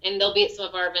well. And they'll be at some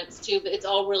of our events too, but it's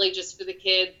all really just for the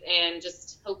kids and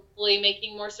just hopefully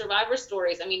making more survivor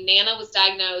stories. I mean, Nana was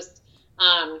diagnosed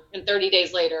and 30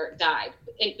 days later died,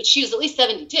 but she was at least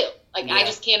 72. Like, yeah. I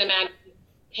just can't imagine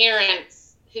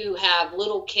parents who have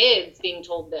little kids being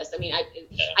told this. I mean, I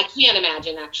can't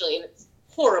imagine, actually, and it's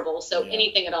horrible. So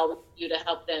anything at all we can do to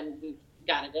help them, we've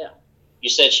got to do. You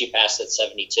said she passed at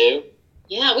 72?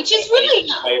 Yeah, which is really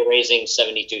young. By raising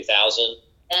 $72,000.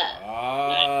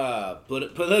 Yeah.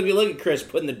 Look at Chris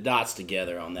putting the dots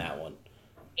together on that one.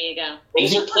 There you go.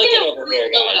 Things are clicking over here,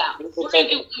 guys. We're going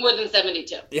to do more than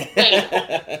 72.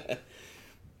 Yeah.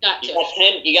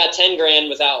 You got 10 grand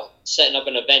without setting up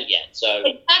an event yet. So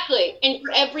exactly. And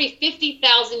for every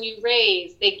 50,000 you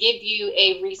raise, they give you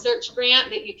a research grant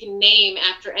that you can name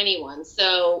after anyone.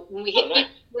 So when we hit 50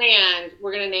 grand,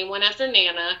 we're going to name one after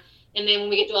Nana. And then when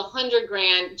we get to 100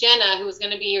 grand, Jenna, who was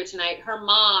going to be here tonight, her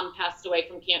mom passed away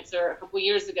from cancer a couple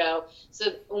years ago. So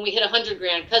when we hit 100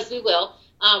 grand, because we will,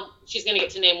 she's going to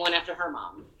get to name one after her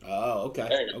mom. Oh,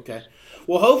 okay. Okay.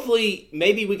 Well, hopefully,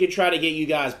 maybe we could try to get you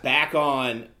guys back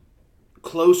on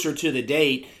closer to the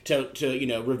date to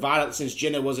revive, since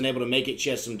Jenna wasn't able to make it. She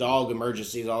has some dog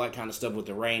emergencies, all that kind of stuff with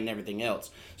the rain and everything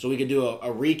else. So we could do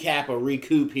a recap, a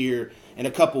recoup here in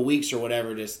a couple weeks or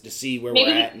whatever to see where we're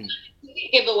at. And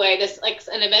give away this, like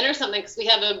an event or something, because we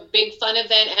have a big fun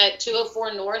event at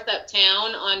 204 North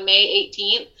uptown on May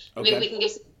 18th. Okay. Maybe we can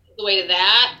give some away to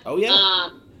that. Oh, yeah.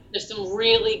 There's some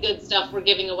really good stuff we're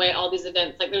giving away at all these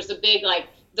events. Like, there's a big, like,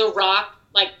 The Rock,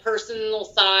 like,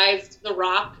 personal-sized The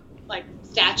Rock, like,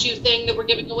 statue thing that we're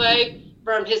giving away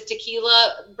from his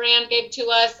tequila brand gave to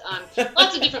us.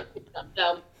 Lots of different stuff,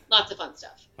 so lots of fun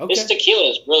stuff. Okay. His tequila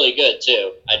is really good,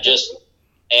 too. I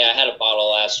had a bottle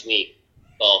last week.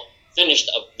 Well, finished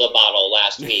the bottle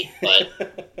last week, but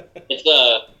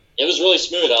it was really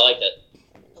smooth. I liked it.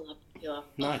 I love tequila.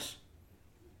 Nice.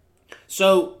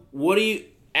 So,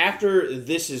 after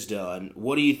this is done,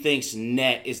 what do you think's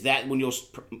net? Is that when you'll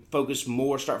start focusing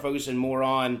more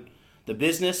on the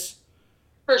business?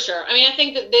 For sure. I mean, I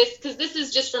think that because this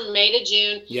is just from May to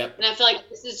June. Yep. And I feel like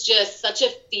this is just such a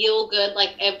feel good,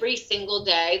 like every single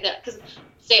day because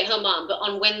stay at home mom, but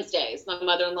on Wednesdays, my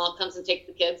mother-in-law comes and takes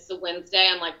the kids. So Wednesday,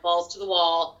 I'm like balls to the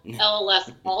wall,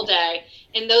 LLS all day.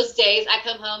 And those days I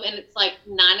come home and it's like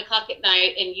 9:00 at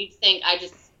night and you'd think I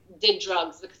just did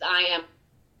drugs because I am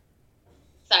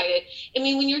excited. I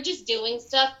mean, when you're just doing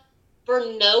stuff for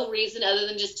no reason other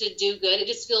than just to do good, it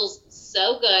just feels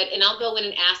so good. And I'll go in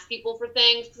and ask people for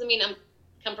things because, I mean, I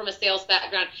come from a sales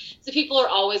background. So people are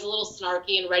always a little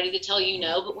snarky and ready to tell you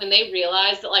no. But when they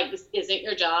realize that, like, this isn't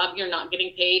your job, you're not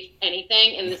getting paid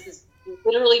anything, and this is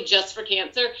literally just for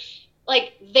cancer,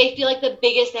 like, they feel like the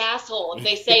biggest asshole if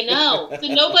they say no. So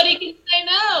nobody can say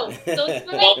no. So it's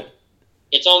great. Well,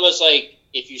 it's almost like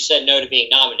if you said no to being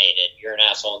nominated, you're an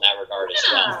asshole in that regard as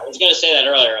well. I was going to say that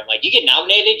earlier. I'm like, you get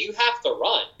nominated, you have to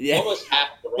run. Yeah. You almost have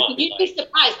to run. You'd be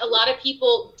surprised. A lot of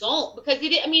people don't because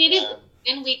it is a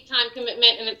 10-week time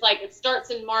commitment, and it's like it starts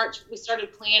in March. We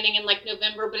started planning in like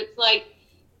November, but it's like,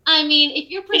 I mean, if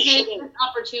you're presented with an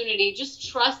opportunity, just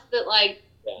trust that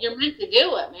you're meant to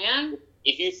do it, man.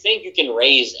 If you think you can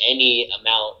raise any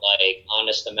amount, like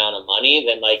honest amount of money,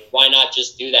 then like why not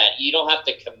just do that? You don't have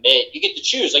to commit. You get to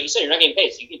choose, like you said, you're not getting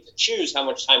paid, so you get to choose how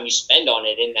much time you spend on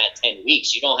it in that 10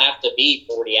 weeks. You don't have to be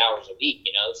 40 hours a week,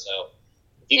 So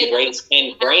if you can raise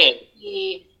 10 grand.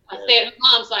 I stay at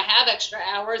home, so I have extra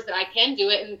hours that I can do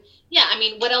it. And yeah, I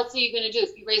mean, what else are you going to do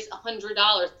if you raise $100? It's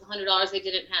 $100 they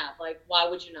didn't have. Like, why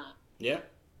would you not? Yeah,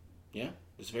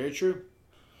 it's very true.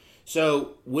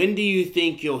 So, when do you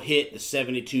think you'll hit the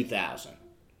 72,000?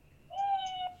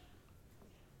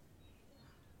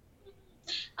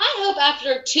 I hope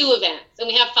after 2 events, and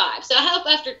we have 5. So I hope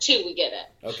after 2 we get it.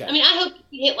 Okay. I mean, I hope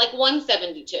we hit like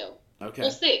 172. Okay.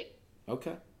 We'll see.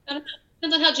 Okay.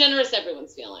 Depends on how generous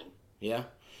everyone's feeling. Yeah.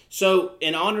 So,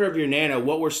 in honor of your Nana,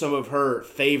 what were some of her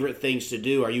favorite things to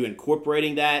do? Are you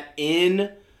incorporating that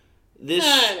in this?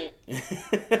 Her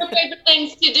favorite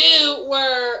things to do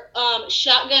were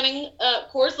shotgunning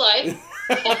Coors Light.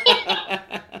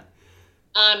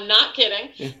 I'm not kidding.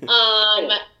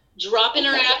 dropping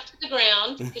her ass to the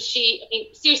ground because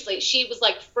seriously, she was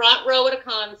like front row at a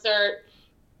concert,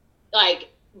 like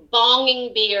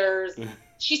bonging beers.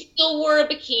 She still wore a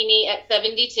bikini at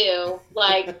 72.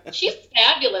 Like, she's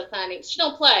fabulous, honey. She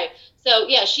don't play. So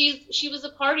yeah, she was a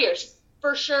partier. She's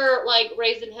for sure like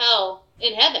raising hell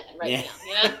in heaven right now.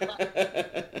 You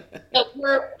know. So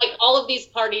we're like, all of these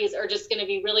parties are just going to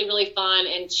be really, really fun,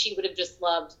 and she would have just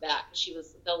loved that. She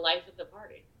was the life of the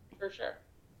party for sure.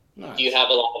 Nice. Do you have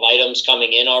a lot of items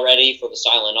coming in already for the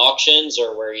silent auctions,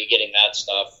 or where are you getting that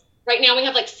stuff? Right now we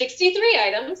have like 63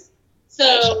 items.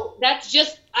 So that's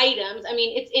just items. I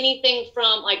mean, it's anything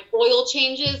from like oil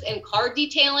changes and car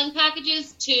detailing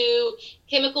packages to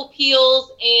chemical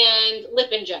peels and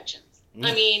lip injections.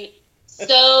 I mean,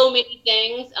 so many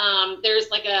things. There's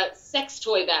like a sex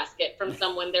toy basket from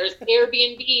someone. There's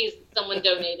Airbnbs that someone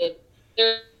donated.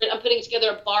 I'm putting together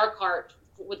a bar cart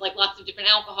with like lots of different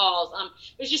alcohols.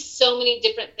 There's just so many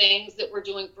different things that we're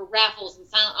doing for raffles and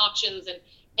silent auctions and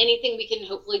anything we can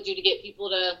hopefully do to get people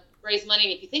to raise money.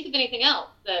 And if you think of anything else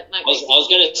that might, I was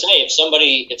going to say, if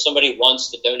somebody wants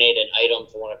to donate an item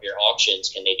to one of your auctions,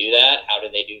 can they do that? How do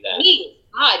they do that? Please,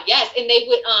 God, yes. And they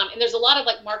would, and there's a lot of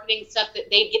like marketing stuff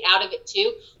that they'd get out of it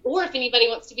too. Or if anybody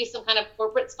wants to be some kind of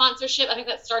corporate sponsorship, I think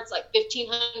that starts like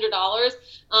 $1,500.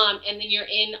 And then you're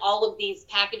in all of these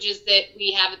packages that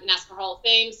we have at the NASCAR Hall of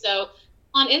Fame. So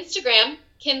on Instagram,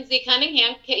 Kenzie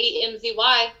Cunningham, Kenzy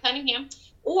Cunningham,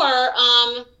 or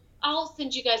I'll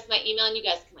send you guys my email, and you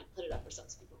guys can like put it up or something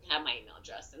so people can have my email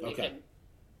address, and they can,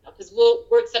 because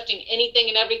we're accepting anything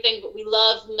and everything, but we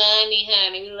love money,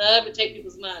 honey. We love to take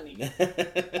people's money.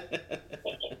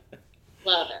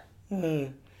 Love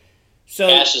it. So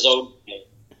cash is okay.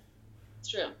 It's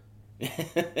true.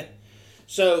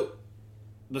 So,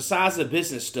 besides the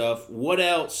business stuff, what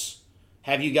else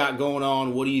have you got going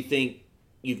on? What do you think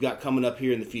you've got coming up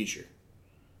here in the future?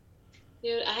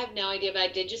 Dude, I have no idea, but I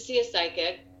did just see a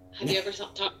psychic. Have you ever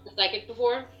talked to a psychic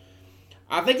before?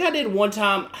 I think I did one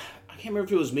time. I can't remember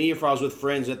if it was me or if I was with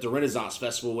friends at the Renaissance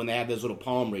Festival when they had those little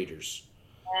palm readers.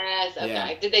 Yes, okay.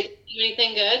 Yeah. Did they do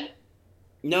anything good?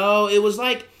 No, it was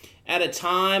like at a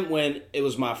time when it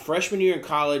was my freshman year in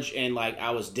college, and like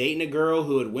I was dating a girl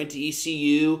who had went to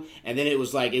ECU, and then it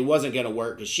was like it wasn't going to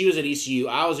work because she was at ECU,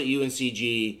 I was at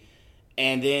UNCG,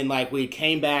 and then like we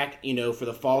came back, you know, for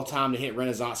the fall time to hit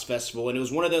Renaissance Festival, and it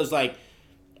was one of those like,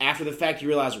 after the fact, you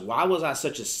realize, why was I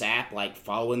such a sap, like,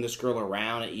 following this girl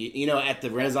around, at, you know, at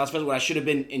the Renaissance Festival, when I should have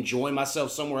been enjoying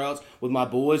myself somewhere else with my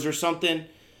boys or something.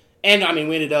 And, I mean,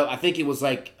 we ended up, I think it was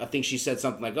like, I think she said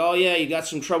something like, oh, yeah, you got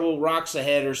some trouble rocks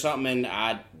ahead or something,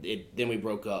 and then we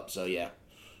broke up, so, yeah.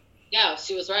 Yeah,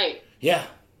 she was right. Yeah.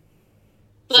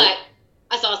 But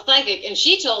I saw a psychic, and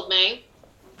she told me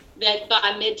that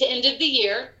by mid to end of the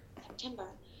year, September,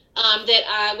 that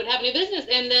I would have a new business,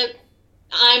 and that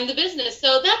I'm the business.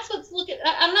 So that's what's looking,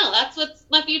 I don't know, that's what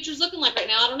my future's looking like right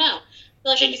now. I don't know. I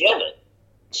feel like she nailed it.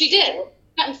 She did.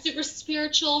 Gotten super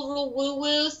spiritual, real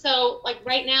woo-woo. So, like,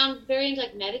 right now I'm very into,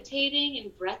 like, meditating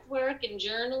and breath work and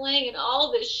journaling and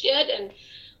all this shit and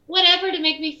whatever to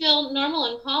make me feel normal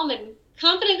and calm and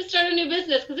confident to start a new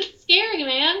business, because it's scary,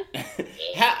 man.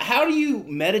 How do you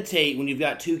meditate when you've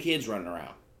got two kids running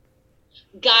around?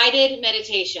 Guided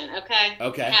meditation, okay?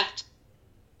 Okay. Have to.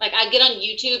 Like, I get on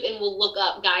YouTube and will look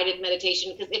up guided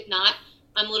meditation, because if not,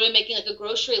 I'm literally making, like, a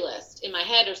grocery list in my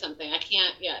head or something. I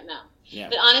can't, no. Yeah.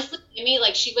 But honestly, Amy,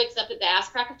 like, she wakes up at the ass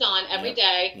crack of dawn every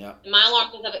day. Yep. And my alarm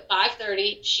goes up at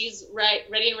 5:30. She's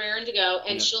ready and raring to go.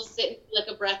 And she'll sit and do, like,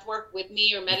 a breath work with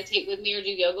me or meditate with me or do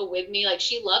yoga with me. Like,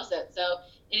 she loves it. So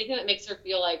anything that makes her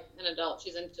feel like an adult,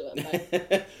 she's into it.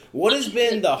 But what has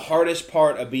been the hardest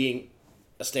part of being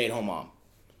a stay-at-home mom?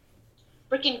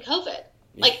 Freaking COVID.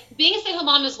 Like, being a stay-at-home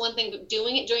mom is one thing, but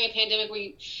doing it during a pandemic where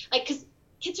you, like, because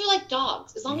kids are like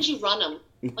dogs. As long as you run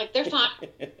them, like, they're fine.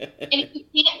 And if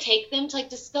you can't take them to, like,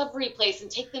 Discovery Place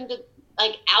and take them to,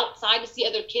 like, outside to see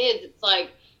other kids, it's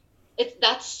like,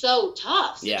 that's so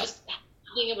tough. So just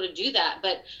being able to do that.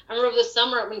 But I remember the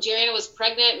summer when Jeriana was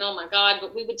pregnant, and oh my God,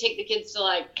 but we would take the kids to,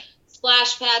 like,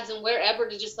 splash pads and wherever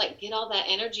to just, like, get all that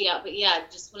energy out. But yeah,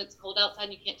 just when it's cold outside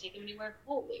and you can't take them anywhere,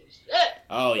 holy shit.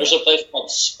 Oh, yeah. There's a place called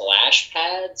Splash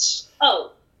Pads.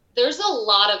 Oh, there's a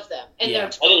lot of them. And they're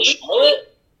in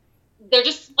Charlotte? They're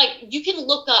just, like, you can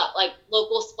look up, like,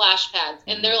 local splash pads,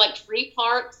 and they're, like, free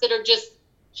parks that are just,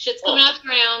 shit's coming out of the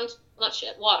ground. Well, not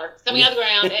shit, water. It's coming out of the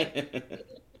ground. And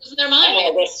losing their mind. I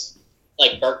know,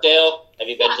 like Birkdale. Have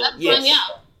you been to? Yes. Fun, yeah.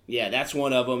 Yeah, that's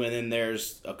one of them, and then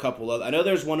there's a couple of. I know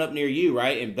there's one up near you,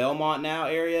 right, in Belmont now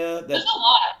area. There's a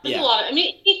lot. There's a lot. I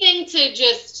mean, anything to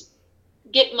just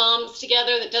get moms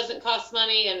together that doesn't cost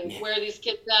money and wear these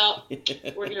kids out.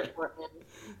 We're here for it, man.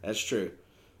 That's true.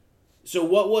 So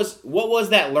what was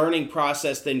that learning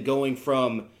process then, going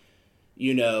from,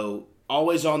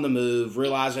 always on the move,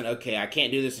 realizing, okay, I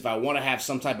can't do this if I want to have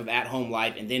some type of at-home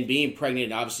life, and then being pregnant,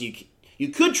 and obviously you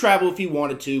could travel if you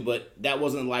wanted to, but that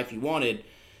wasn't the life you wanted.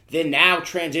 Then now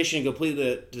transitioning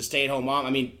completely to stay-at-home mom. I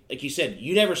mean, like you said,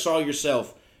 you never saw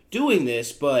yourself doing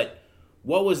this, but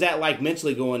what was that like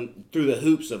mentally, going through the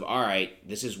hoops of, all right,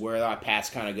 this is where our path's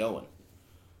kind of going?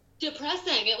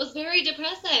 Depressing. It was very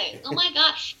depressing. Oh my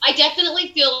God. I definitely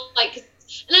feel like,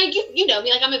 and you know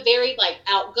me, like I'm a very like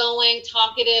outgoing,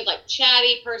 talkative, like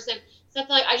chatty person. So I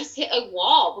feel like I just hit a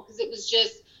wall because it was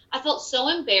just, I felt so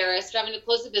embarrassed having to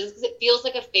close the business because it feels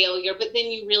like a failure, but then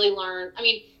you really learn. I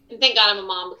mean, and thank God I'm a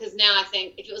mom, because now I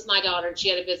think if it was my daughter and she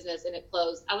had a business and it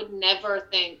closed, I would never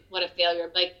think what a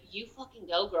failure. Like, you fucking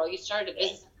go, girl. You started a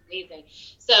business. That's amazing.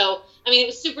 So, I mean, it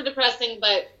was super depressing,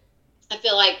 but I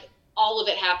feel like all of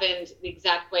it happened the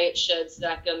exact way it should so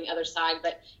that I could go on the other side.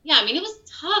 But yeah, I mean, it was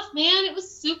tough, man. It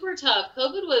was super tough.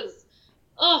 COVID was,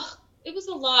 it was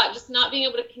a lot. Just not being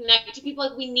able to connect to people.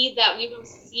 Like, we need that. We need to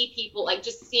see people, like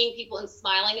just seeing people and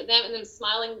smiling at them and then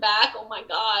smiling back. Oh my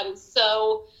God, it's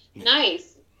so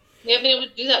nice. We haven't been able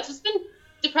to do that. So it's been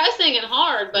depressing and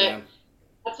hard, but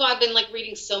that's why I've been like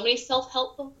reading so many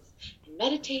self-help books and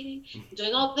meditating and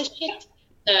doing all this shit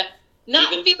to not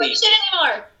feel like shit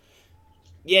anymore.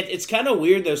 Yeah, it's kind of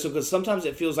weird though, because sometimes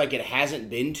it feels like it hasn't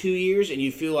been 2 years, and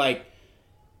you feel like,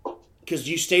 because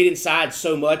you stayed inside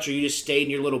so much, or you just stayed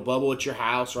in your little bubble at your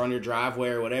house or on your driveway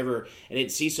or whatever, and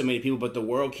didn't see so many people, but the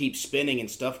world keeps spinning and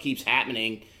stuff keeps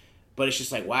happening. But it's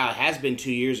just like, wow, it has been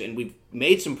 2 years, and we've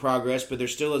made some progress, but there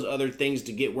still is other things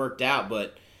to get worked out.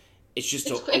 But it's just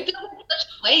it feels like such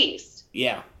a waste.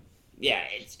 Yeah,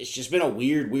 it's just been a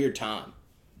weird time.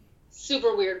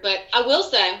 Super weird, but I will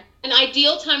say, an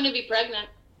ideal time to be pregnant.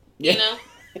 Yeah. You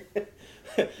know,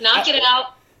 knock it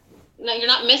out. No, you're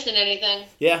not missing anything.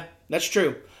 Yeah, that's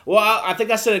true. Well, I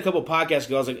think I said a couple podcasts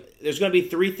ago, I was like, there's going to be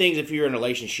 3 things if you're in a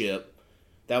relationship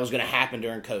that was going to happen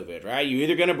during COVID, right? You're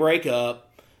either going to break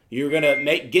up, you're going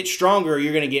to get stronger, or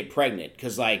you're going to get pregnant.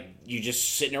 Because, like, you're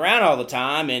just sitting around all the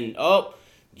time, and,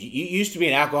 you used to be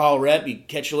an alcohol rep. You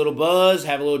catch a little buzz,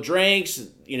 have a little drinks,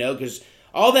 because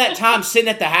all that time sitting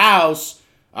at the house,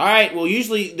 all right, well,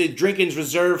 usually the drinking's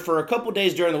reserved for a couple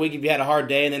days during the week if you had a hard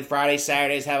day, and then Fridays,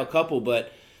 Saturdays have a couple.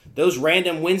 But those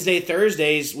random Wednesday,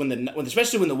 Thursdays,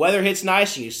 especially when the weather hits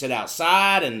nice and you sit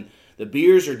outside and the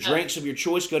beers or drinks of your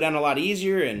choice go down a lot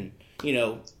easier, and,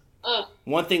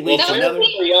 one thing leads to another.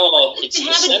 For y'all, it's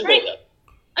December, though.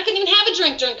 I couldn't even have a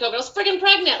drink during COVID. I was freaking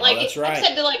pregnant. Like, that's right. I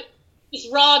said to, like,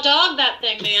 just raw dog that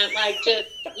thing, man. Like, just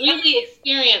really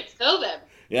experience COVID.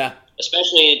 Yeah.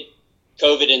 Especially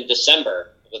COVID in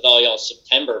December with all y'all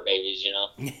September babies,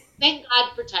 Thank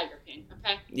God for Tiger King,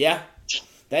 okay? Yeah.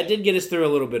 That did get us through a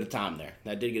little bit of time there.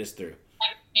 That did get us through.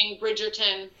 Tiger King,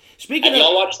 Bridgerton. Speaking Have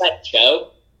y'all watched that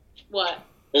show? What?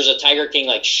 There's a Tiger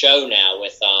King show now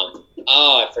with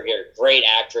I forget her, great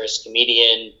actress,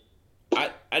 comedian.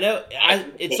 I know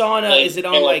it's on is it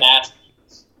on like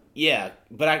yeah,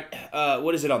 but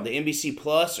what is it on, the NBC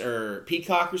Plus or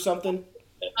Peacock or something?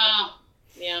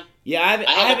 Yeah. Yeah, I haven't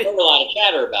heard a lot of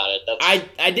chatter about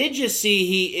it. I did just see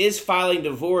he is filing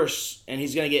divorce and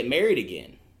he's going to get married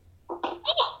again.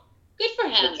 Oh, good for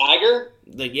him. The Tiger?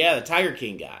 The Tiger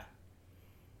King guy.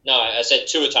 No, I said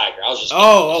to a Tiger. I was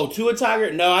just to a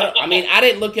Tiger? No, I mean, I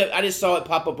didn't look up. I just saw it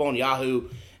pop up on Yahoo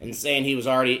and saying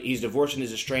he's divorcing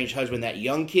his estranged husband, that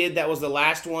young kid that was the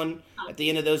last one at the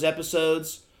end of those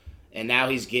episodes, and now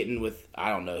he's getting with, I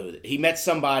don't know, he met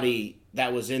somebody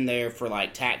that was in there for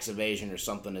like tax evasion or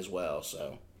something as well.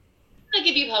 So I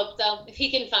give you hope though, if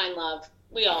he can find love,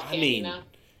 we all can. I mean,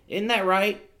 isn't that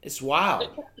right? It's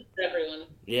wild. For everyone.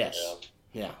 Yes.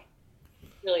 Yeah. It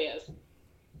really is.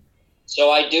 So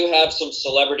I do have some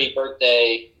celebrity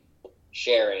birthday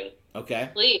sharing. Okay.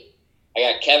 Please. I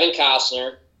got Kevin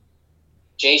Costner,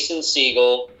 Jason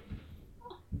Segel,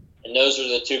 and those are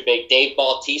the 2 big. Dave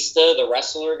Bautista, the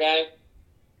wrestler guy.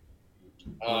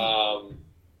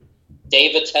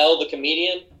 Dave Attell, the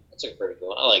comedian. That's a pretty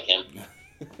cool one. I like him.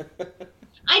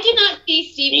 I did not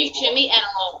see Steve Buscemi at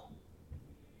all.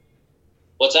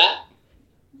 What's that?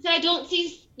 I don't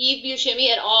see Steve Buscemi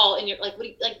at all, and you're like, what do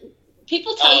you, like?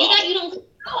 People tell you that, you don't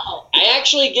know. I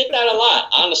actually get that a lot,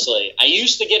 honestly. I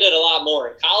used to get it a lot more.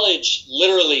 In college,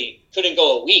 literally couldn't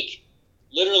go a week.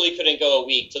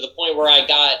 To the point where I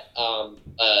got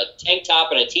a tank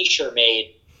top and a T-shirt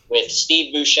made with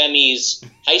Steve Buscemi's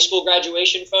high school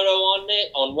graduation photo on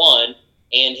it, on one,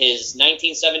 and his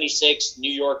 1976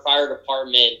 New York Fire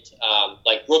Department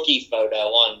rookie photo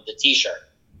on the T-shirt.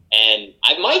 And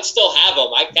I might still have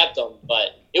them. I kept them,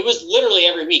 but it was literally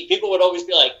every week. People would always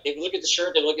be like, they would look at the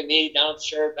shirt, they look at me, down at the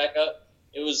shirt, back up.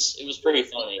 It was pretty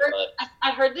funny. But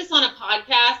I heard this on a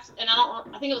podcast, and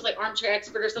I think it was like Armchair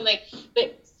Expert or something.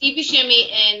 But Steve Buscemi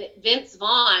and Vince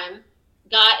Vaughn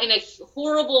got in a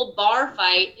horrible bar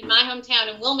fight in my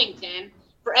hometown in Wilmington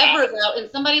forever ago,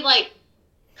 and somebody like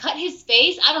cut his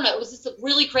face. I don't know. It was just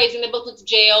really crazy. And they both went to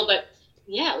jail, but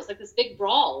yeah, it was like this big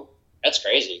brawl. That's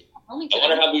crazy. I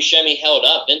wonder how Buscemi held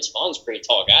up. Vince Vaughn's a pretty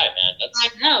tall guy, man. I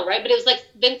know, right? But it was like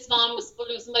Vince Vaughn was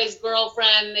flirting with somebody's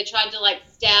girlfriend, and they tried to like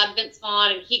stab Vince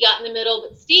Vaughn, and he got in the middle.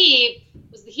 But Steve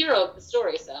was the hero of the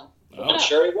story, so I'm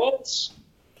sure he was.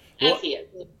 As he is.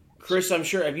 Chris, I'm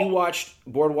sure. Have you watched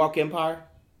Boardwalk Empire?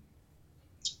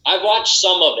 I watched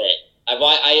some of it.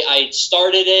 I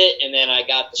started it, and then I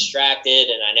got distracted,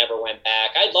 and I never went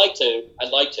back. I'd like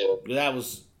to.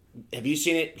 Have you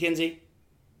seen it, Kenzie?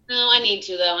 No, I need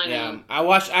to though. I know. Yeah, I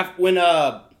watched when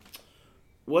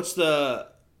what's the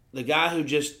guy who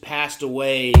just passed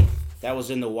away that was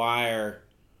in The Wire?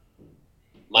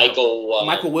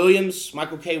 Michael Williams,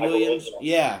 Michael K. Williams.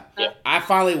 Yeah. Yeah. I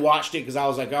finally watched it because I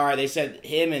was like, all right. They said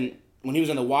him and when he was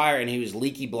in The Wire and he was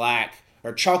Leaky Black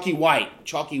or Chalky White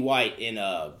in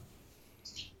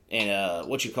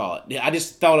what you call it? I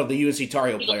just thought of the UNC Tar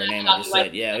Heel player name I just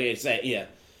said. Yeah, it's that. Yeah.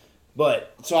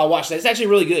 But, so I watched that. It's actually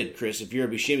really good, Chris. If you're a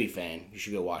Buscemi fan, you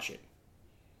should go watch it.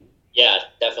 Yeah,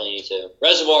 definitely need to.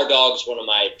 Reservoir Dogs, one of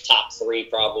my top 3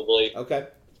 probably. Okay.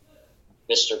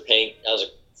 Mr. Pink, that was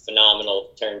a phenomenal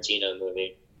Tarantino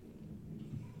movie.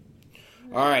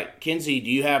 All right, Kenzie,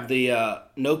 do you have the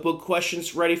notebook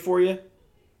questions ready for you?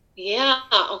 Yeah.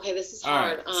 Okay, this is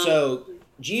hard. All right, so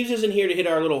Jeeves isn't here to hit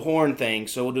our little horn thing,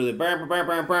 so we'll do the burn, burn,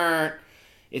 burn, burn.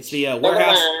 It's the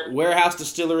Warehouse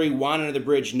Distillery Wine Under the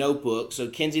Bridge notebook. So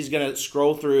Kenzie's going to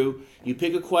scroll through. You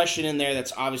pick a question in there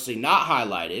that's obviously not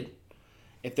highlighted.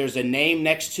 If there's a name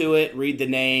next to it, read the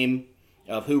name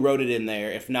of who wrote it in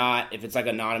there. If not, if it's like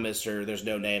anonymous or there's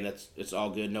no name, it's all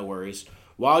good, no worries.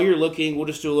 While you're looking, we'll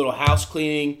just do a little house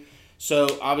cleaning.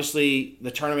 So obviously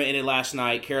the tournament ended last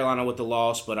night, Carolina with the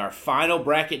loss, but our final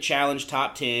bracket challenge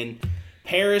top 10,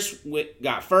 Paris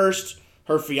got first,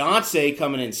 her fiance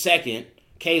coming in second,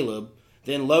 Caleb,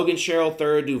 then Logan Sherrill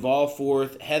third, Duval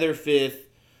fourth, Heather fifth,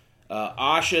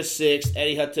 Asha sixth,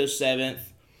 Eddie Hutto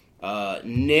seventh,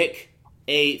 Nick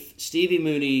eighth, Stevie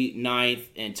Mooney ninth,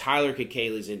 and Tyler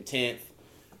Kikali's in 10th.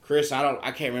 Chris,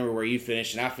 I can't remember where you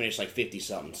finished, and I finished like 50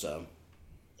 something. So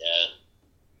yeah,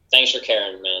 thanks for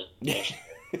caring, man. No,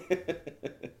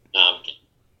 I'm kidding.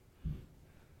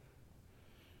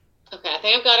 Okay, I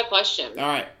think I've got a question. All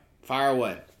right, fire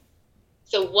away.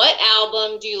 So what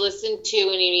album do you listen to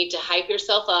when you need to hype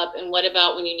yourself up, and what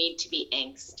about when you need to be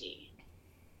angsty?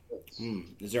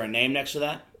 Is there a name next to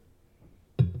that?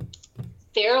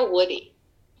 Sarah Woody.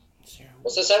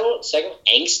 What's the second?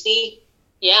 Angsty?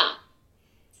 Yeah.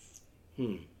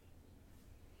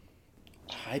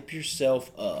 Hype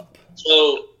yourself up.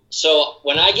 So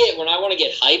when I want to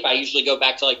get hype, I usually go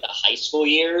back to like the high school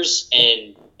years,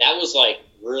 and that was like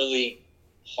really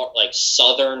hard, like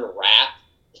Southern rap.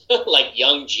 Like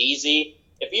Young Jeezy.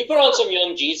 If you put on some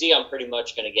Young Jeezy, I'm pretty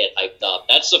much going to get hyped up.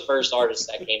 That's the first artist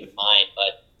that came to mind.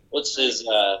 But what's his,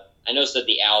 I noticed that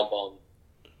the album,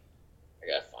 I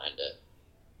got to find it.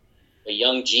 The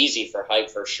Young Jeezy for hype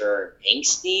for sure.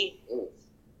 Angsty? Ooh.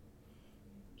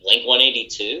 Blink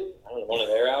 182? I don't know, one of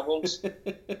their albums.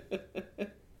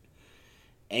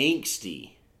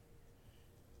 Angsty.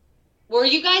 Were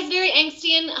you guys very angsty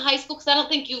in high school? Because I don't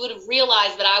think you would have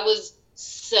realized that I was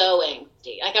so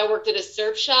angsty. Like, I worked at a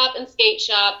surf shop and skate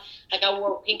shop. Like, I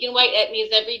wore pink and white etnies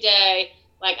every day.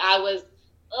 Like, I was,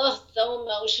 so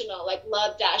emotional. Like,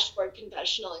 loved Dashboard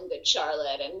Confessional and Good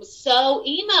Charlotte. And was so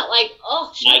emo. Like,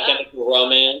 My Chemical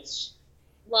Romance.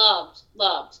 Loved.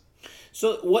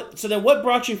 So then what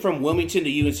brought you from Wilmington to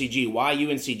UNCG? Why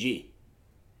UNCG?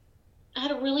 I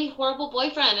had a really horrible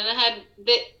boyfriend, and I had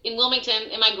in Wilmington,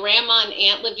 and my grandma and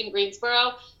aunt lived in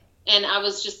Greensboro. And I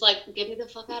was just like, get me the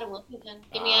fuck out of Wilmington.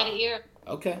 Get me out of here.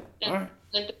 Okay. And all right.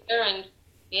 Went there and,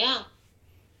 yeah.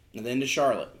 And then to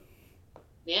Charlotte.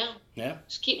 Yeah. Yeah.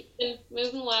 Just keep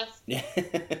moving west. Yeah.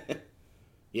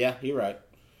 Yeah, you're right.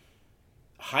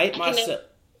 Hype myself.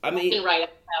 I mean, right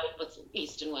out with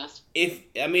east and west.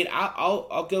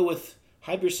 I'll go with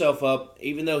hype yourself up,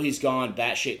 even though he's gone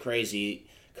batshit crazy.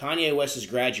 Kanye West's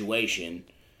graduation.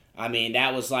 I mean,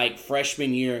 that was like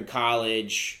freshman year in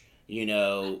college,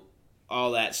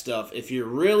 all that stuff. If you're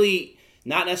really,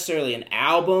 not necessarily an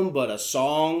album, but a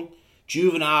song,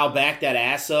 Juvenile, back that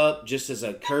ass up just as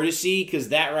a courtesy, because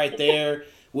that right there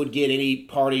would get any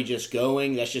party just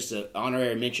going. That's just an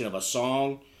honorary mention of a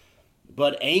song.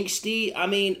 But angsty, I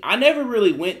mean, I never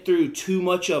really went through too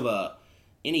much of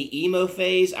any emo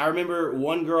phase. I remember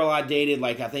one girl I dated,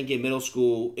 like I think in middle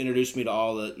school, introduced me to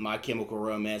all the My Chemical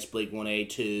Romance,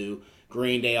 Blink-182,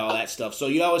 Green Day, all that stuff. So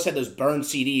you always had those burned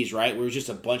CDs, right? Where it was just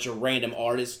a bunch of random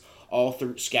artists all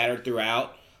scattered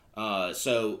throughout.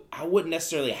 So I wouldn't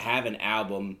necessarily have an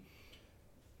album.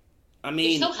 I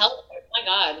mean, you're so helpful. My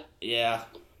God. Yeah.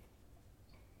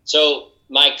 So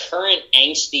my current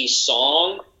angsty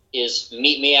song is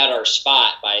 "Meet Me at Our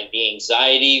Spot" by The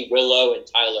Anxiety, Willow, and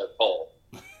Tyler Cole.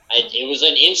 It was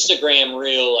an Instagram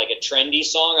reel, like a trendy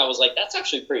song. I was like, that's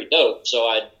actually pretty dope. So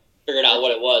I figured out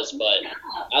what it was, but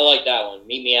I like that one.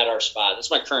 "Meet Me at Our Spot."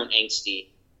 That's my current angsty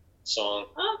song.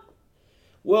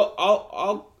 Well,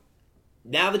 I'll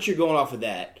now that you're going off of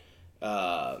that,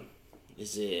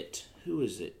 who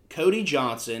is it? Cody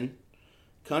Johnson,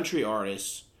 country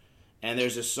artist, and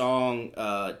there's a song,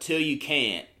 "Till You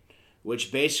Can't,"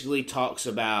 which basically talks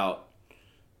about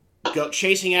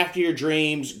chasing after your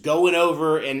dreams, going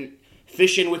over and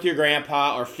fishing with your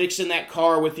grandpa, or fixing that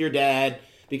car with your dad,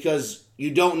 because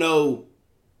you don't know,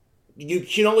 you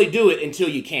can only do it until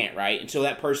you can't, right? Until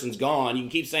that person's gone. You can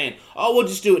keep saying, oh, we'll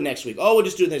just do it next week. Oh, we'll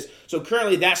just do this. So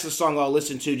currently that's the song I'll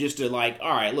listen to, just to like,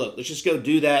 all right, look, let's just go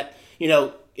do that. You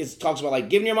know, it talks about like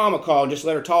giving your mom a call and just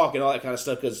let her talk and all that kind of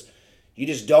stuff, because you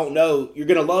just don't know. You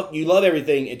love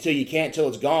everything until you can't, till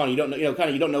it's gone. You don't know,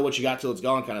 you don't know what you got till it's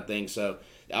gone, kind of thing. So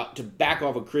to back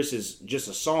off of Chris's just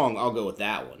a song, I'll go with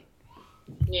that one.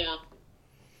 Yeah.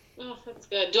 Oh, that's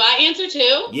good. Do I answer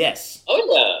too? Yes. Oh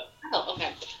yeah. Oh,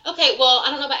 okay. Okay, well, I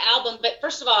don't know about album, but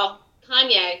first of all,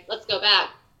 Kanye, let's go back.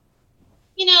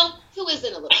 You know, who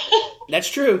isn't a little crazy? That's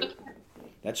true.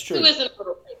 That's true. Who isn't a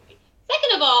little crazy?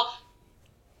 Second of all,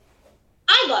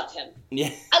 I loved him.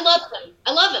 Yeah. I love him.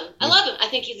 I love him. I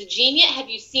think he's a genius. Have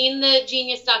you seen the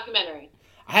Genius documentary?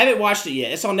 I haven't watched it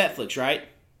yet. It's on Netflix, right?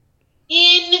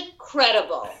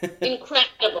 Incredible.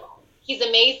 Incredible. He's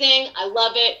amazing. I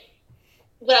love it.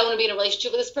 Would I want to be in a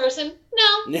relationship with this person?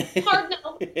 No. Hard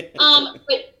no.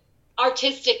 But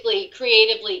artistically,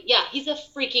 creatively, yeah, he's a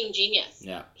freaking genius.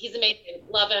 Yeah. He's amazing.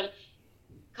 Love him.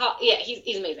 Yeah,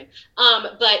 he's amazing.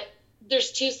 But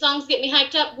there's two songs get me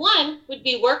hyped up. One would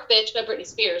be "Work Bitch" by Britney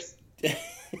Spears.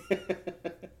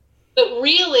 But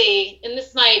really, and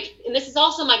this is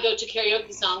also my go-to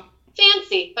karaoke song,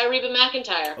 "Fancy" by Reba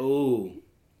McEntire. Oh,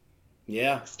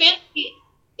 yeah. Fancy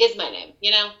is my name,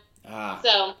 you know?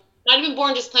 So, not even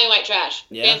born just plain white trash.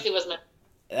 Yeah. Fancy was my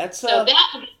name. So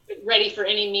that would be ready for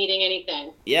any meeting,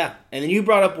 anything. Yeah, and then you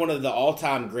brought up one of the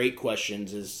all-time great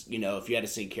questions is, if you had to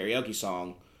sing a karaoke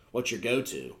song, what's your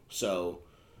go-to? So,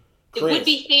 Chris, it would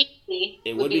be "Fancy."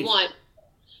 It would be one.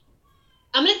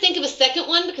 I'm going to think of a second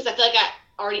one because I feel like I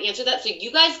already answered that. So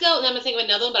you guys go, and I'm going to think of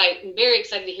another one, but I'm very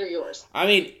excited to hear yours. I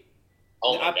mean,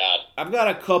 oh my God, I've got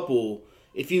a couple.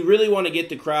 If you really want to get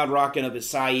the crowd rocking up at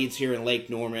Saeed's here in Lake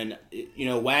Norman,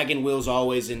 Wagon Wheel's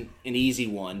always an easy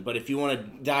one. But if you want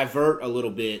to divert a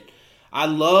little bit, I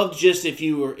loved just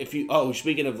speaking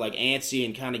of like antsy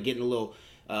and kind of getting a little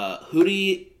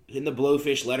Hootie in the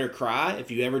Blowfish, Let Her Cry.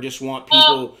 If you ever just want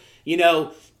people,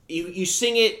 you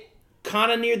sing it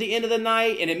kind of near the end of the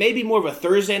night, and it may be more of a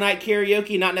Thursday night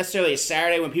karaoke, not necessarily a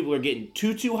Saturday when people are getting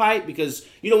too hyped, because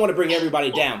you don't want to bring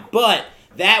everybody down. But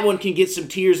that one can get some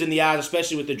tears in the eyes,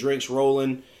 especially with the drinks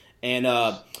rolling. And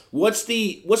what's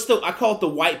the I call it the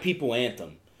white people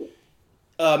anthem,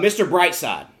 Mr.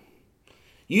 Brightside.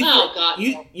 You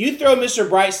throw Mr.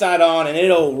 Brightside on, and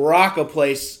it'll rock a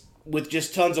place with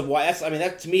just tons of white.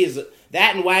 That to me is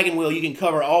that and Wagon Wheel. You can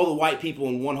cover all the white people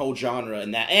in one whole genre,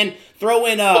 and throw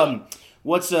in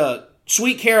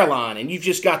Sweet Caroline, and you've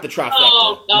just got the trifecta.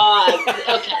 Oh God!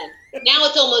 Okay, now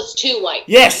it's almost too white.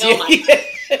 Yes.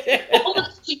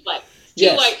 Almost too white. Too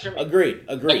Yes. white for me. Agreed.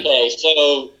 Okay,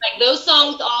 so like those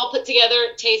songs all put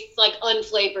together tastes like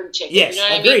unflavored chicken. Yes, you know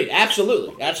what agreed. I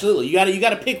mean? Absolutely. You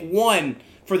got to pick one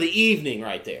for the evening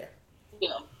right there.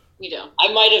 You do.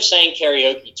 I might have sang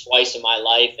karaoke twice in my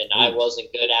life, and I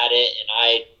wasn't good at it, and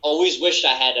I always wished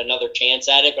I had another chance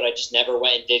at it, but I just never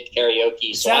went and did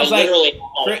karaoke. So I literally,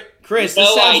 Chris,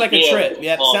 this sounds like a trip.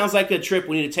 Yeah, it sounds like a trip.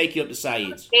 We need to take you up to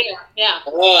Saeed's. Yeah.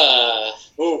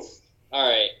 Oof. All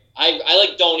right.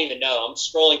 I don't even know. I'm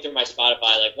scrolling through my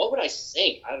Spotify. Like, what would I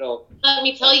sing? I don't know. Let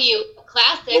me tell you, a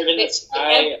classic. Every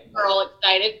girl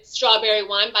excited. "Strawberry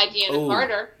Wine" by Deanna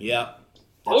Carter. Yeah.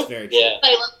 That's very true. Yeah.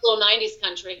 I love little 90s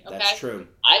country. Okay. That's true.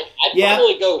 I'd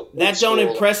probably go. That Don't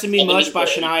Impress Me Much by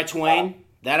 73. Shania Twain.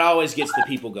 That always gets the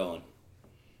people going.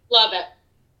 Love it.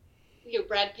 Your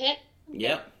Brad Pitt.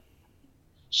 Yep.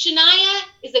 Shania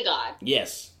is a god.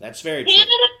 Yes, that's very true.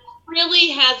 Canada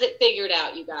really has it figured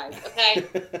out, you guys, okay?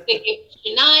 They gave us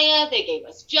Shania, they gave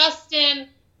us Justin.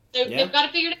 They've got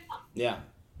it figured out. Yeah.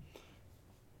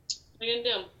 What are you going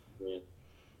to do? Yeah.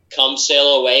 Come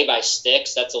Sail Away by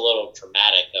Styx. That's a little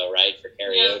dramatic, though, right, for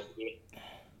karaoke? Yeah.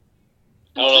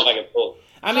 I don't know if I can pull.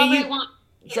 I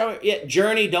mean,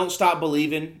 Journey, Don't Stop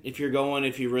Believing, if you're going,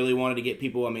 if you really wanted to get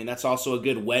people. I mean, that's also a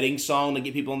good wedding song to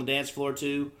get people on the dance floor,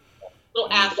 too. Little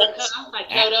Africa, like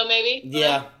Toto, maybe?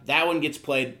 Yeah, that one gets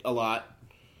played a lot.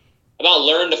 How about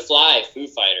Learn to Fly, Foo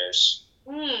Fighters?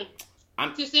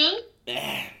 Too soon?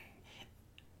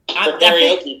 For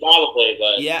karaoke, probably,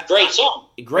 but great song.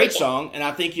 Great song, and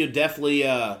I think you'll definitely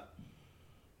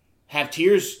have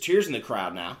tears in the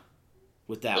crowd now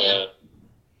with that one.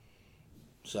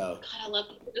 So. God, I love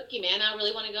karaoke, man. I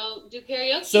really want to go do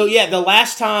karaoke. So yeah, the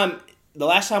last time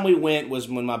we went was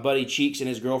when my buddy Cheeks and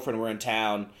his girlfriend were in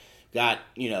town. Got,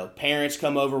 parents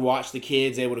come over, watch the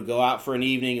kids, able to go out for an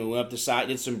evening, and we went up to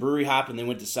did some brewery hop, and then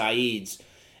went to Saeed's.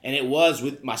 And it was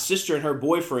with my sister and her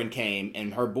boyfriend came,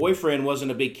 and her boyfriend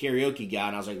wasn't a big karaoke guy.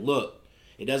 And I was like, look,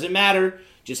 it doesn't matter.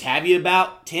 Just have you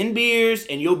about 10 beers,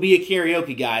 and you'll be a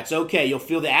karaoke guy. It's okay. You'll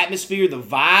feel the atmosphere, the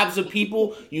vibes of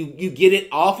people. You get it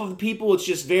off of the people. It's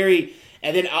just very...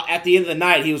 And then at the end of the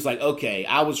night, he was like, okay,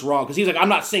 I was wrong. Because he was like, I'm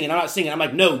not singing. I'm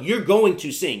like, no, you're going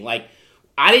to sing. Like,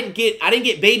 I didn't get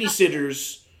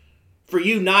babysitters for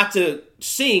you not to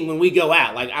sing when we go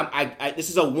out. Like, I this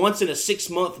is a once in a 6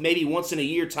 month, maybe once in a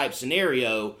year type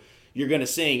scenario. You're going to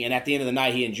sing, and at the end of the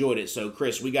night, he enjoyed it. So,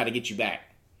 Chris, we got to get you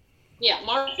back. Yeah,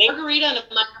 margarita and a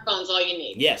microphone's all you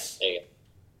need. Yes. There you go.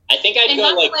 I think I'd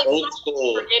go like old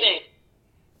school. Forgetting.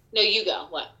 No, you go.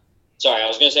 What? Sorry, I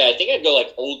was going to say, I think I'd go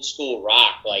like old school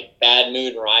rock, like Bad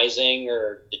Moon Rising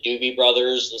or the Doobie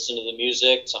Brothers, listen to the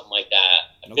music, something like that.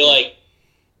 I feel like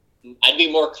I'd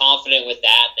be more confident with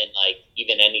that than like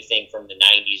even anything from the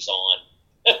 90s on.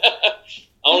 I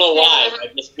don't know why.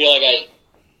 I just feel like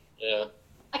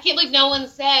I can't believe no one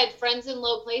said Friends in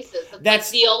Low Places.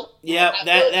 That's the ultimate. Yeah,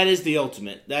 that is the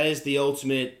ultimate. That is the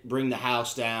ultimate bring the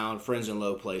house down, Friends in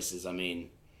Low Places. I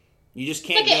mean, you just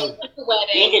can't go. You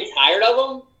don't get tired of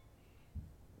them?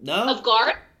 No. Of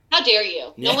Garth? How dare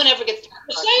you? No one ever gets tired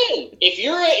of Garth. I'm saying, if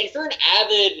you're an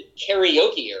avid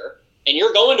karaokeer and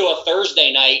you're going to a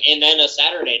Thursday night and then a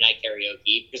Saturday night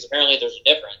karaoke, because apparently there's a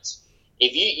difference,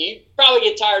 if you probably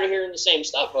get tired of hearing the same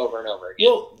stuff over and over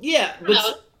again. Well, yeah,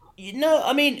 but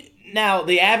I mean, now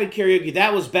the avid karaoke,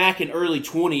 that was back in early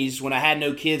 20s when I had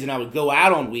no kids and I would go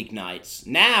out on weeknights.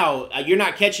 Now, you're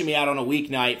not catching me out on a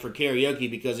weeknight for karaoke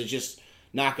because it's just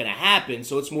not going to happen,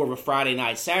 so it's more of a Friday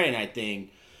night, Saturday night thing.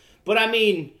 But I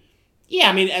mean,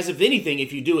 as if anything,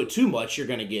 if you do it too much, you're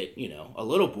going to get, a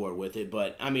little bored with it.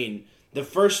 But I mean, the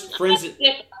first Friends.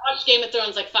 I watched Game of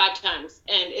Thrones like 5 times,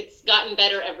 and it's gotten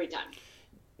better every time.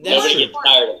 Nobody gets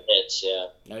tired of hits, yeah.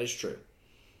 That is true.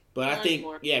 But I think,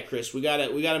 Chris, we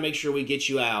gotta make sure we get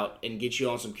you out and get you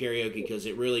on some karaoke because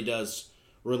it really does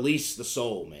release the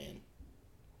soul, man.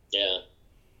 Yeah.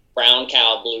 Brown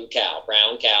cow, blue cow,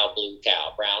 brown cow, blue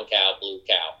cow, brown cow, blue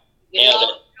cow. Nailed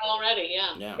it. Already,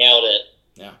 yeah. Nailed it.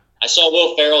 Yeah. I saw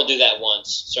Will Ferrell do that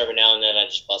once. So every now and then I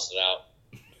just bust it out.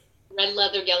 Red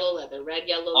leather, yellow leather. Red,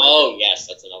 yellow leather. Oh, yes.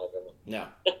 That's another good one. Yeah.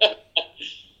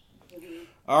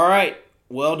 All right.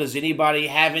 Well, does anybody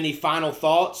have any final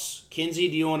thoughts? Kenzie,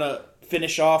 do you want to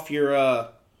finish off your, I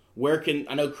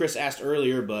know Chris asked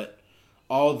earlier, but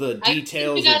all the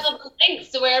details. I send you guys all the links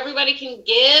to where everybody can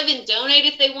give and donate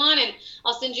if they want, and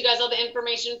I'll send you guys all the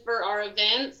information for our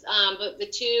events. But the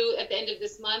 2 at the end of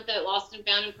this month at Lost and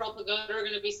Found and Pearl Pagoda are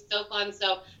going to be so fun,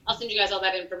 so I'll send you guys all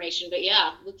that information. But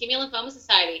yeah, Leukemia Lymphoma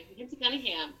Society, Kenzie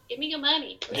Cunningham, give me your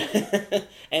money.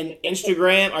 And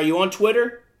Instagram, are you on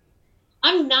Twitter?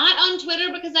 I'm not on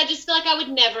Twitter because I just feel like I would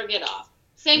never get off.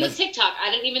 Same with TikTok. I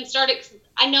didn't even start it because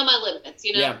I know my limits,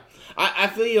 Yeah, I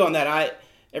feel you on that.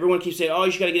 Everyone keeps saying, oh,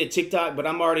 you got to get a TikTok, but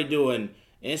I'm already doing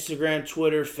Instagram,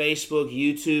 Twitter, Facebook,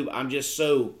 YouTube. I'm just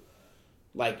so,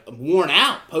 worn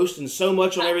out, posting so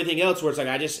much on everything else where it's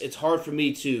like, it's hard for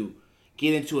me to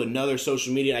get into another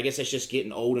social media. I guess that's just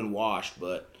getting old and washed,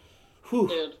 but, whew.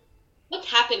 Dude,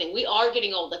 what's happening? We are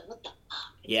getting old. Like, what the fuck?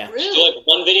 Yeah. Just do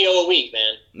 1 video a week,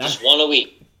 man. Just 1 a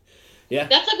week. Yeah.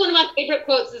 That's one of my favorite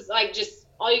quotes is just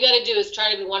all you got to do is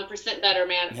try to be 1% better,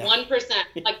 man. Yeah. 1%.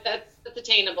 That's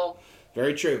attainable.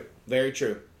 Very true. Very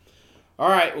true. All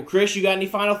right. Well, Chris, you got any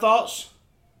final thoughts?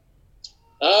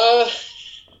 I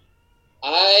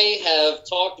have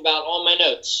talked about all my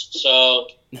notes, so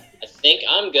I think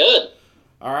I'm good.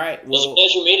 All right. Well, it was a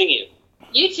pleasure meeting you.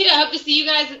 You too. I hope to see you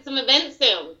guys at some events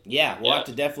soon. Yeah, we'll have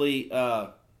to definitely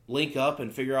link up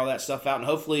and figure all that stuff out, and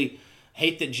hopefully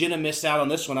hate that Jenna missed out on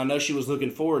this one. I know she was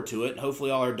looking forward to it.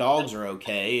 Hopefully all her dogs are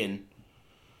okay. And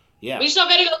yeah, we still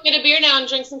got to go get a beer now and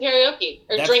drink some karaoke.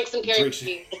 Drink some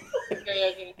karaoke.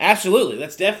 Karaoke. Absolutely.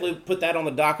 Let's definitely put that on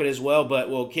the docket as well. But,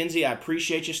 well, Kenzie, I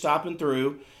appreciate you stopping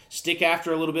through. Stick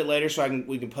after a little bit later so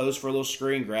we can pose for a little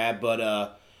screen grab.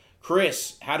 But,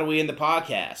 Chris, how do we end the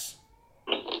podcast?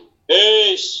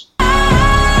 Peace.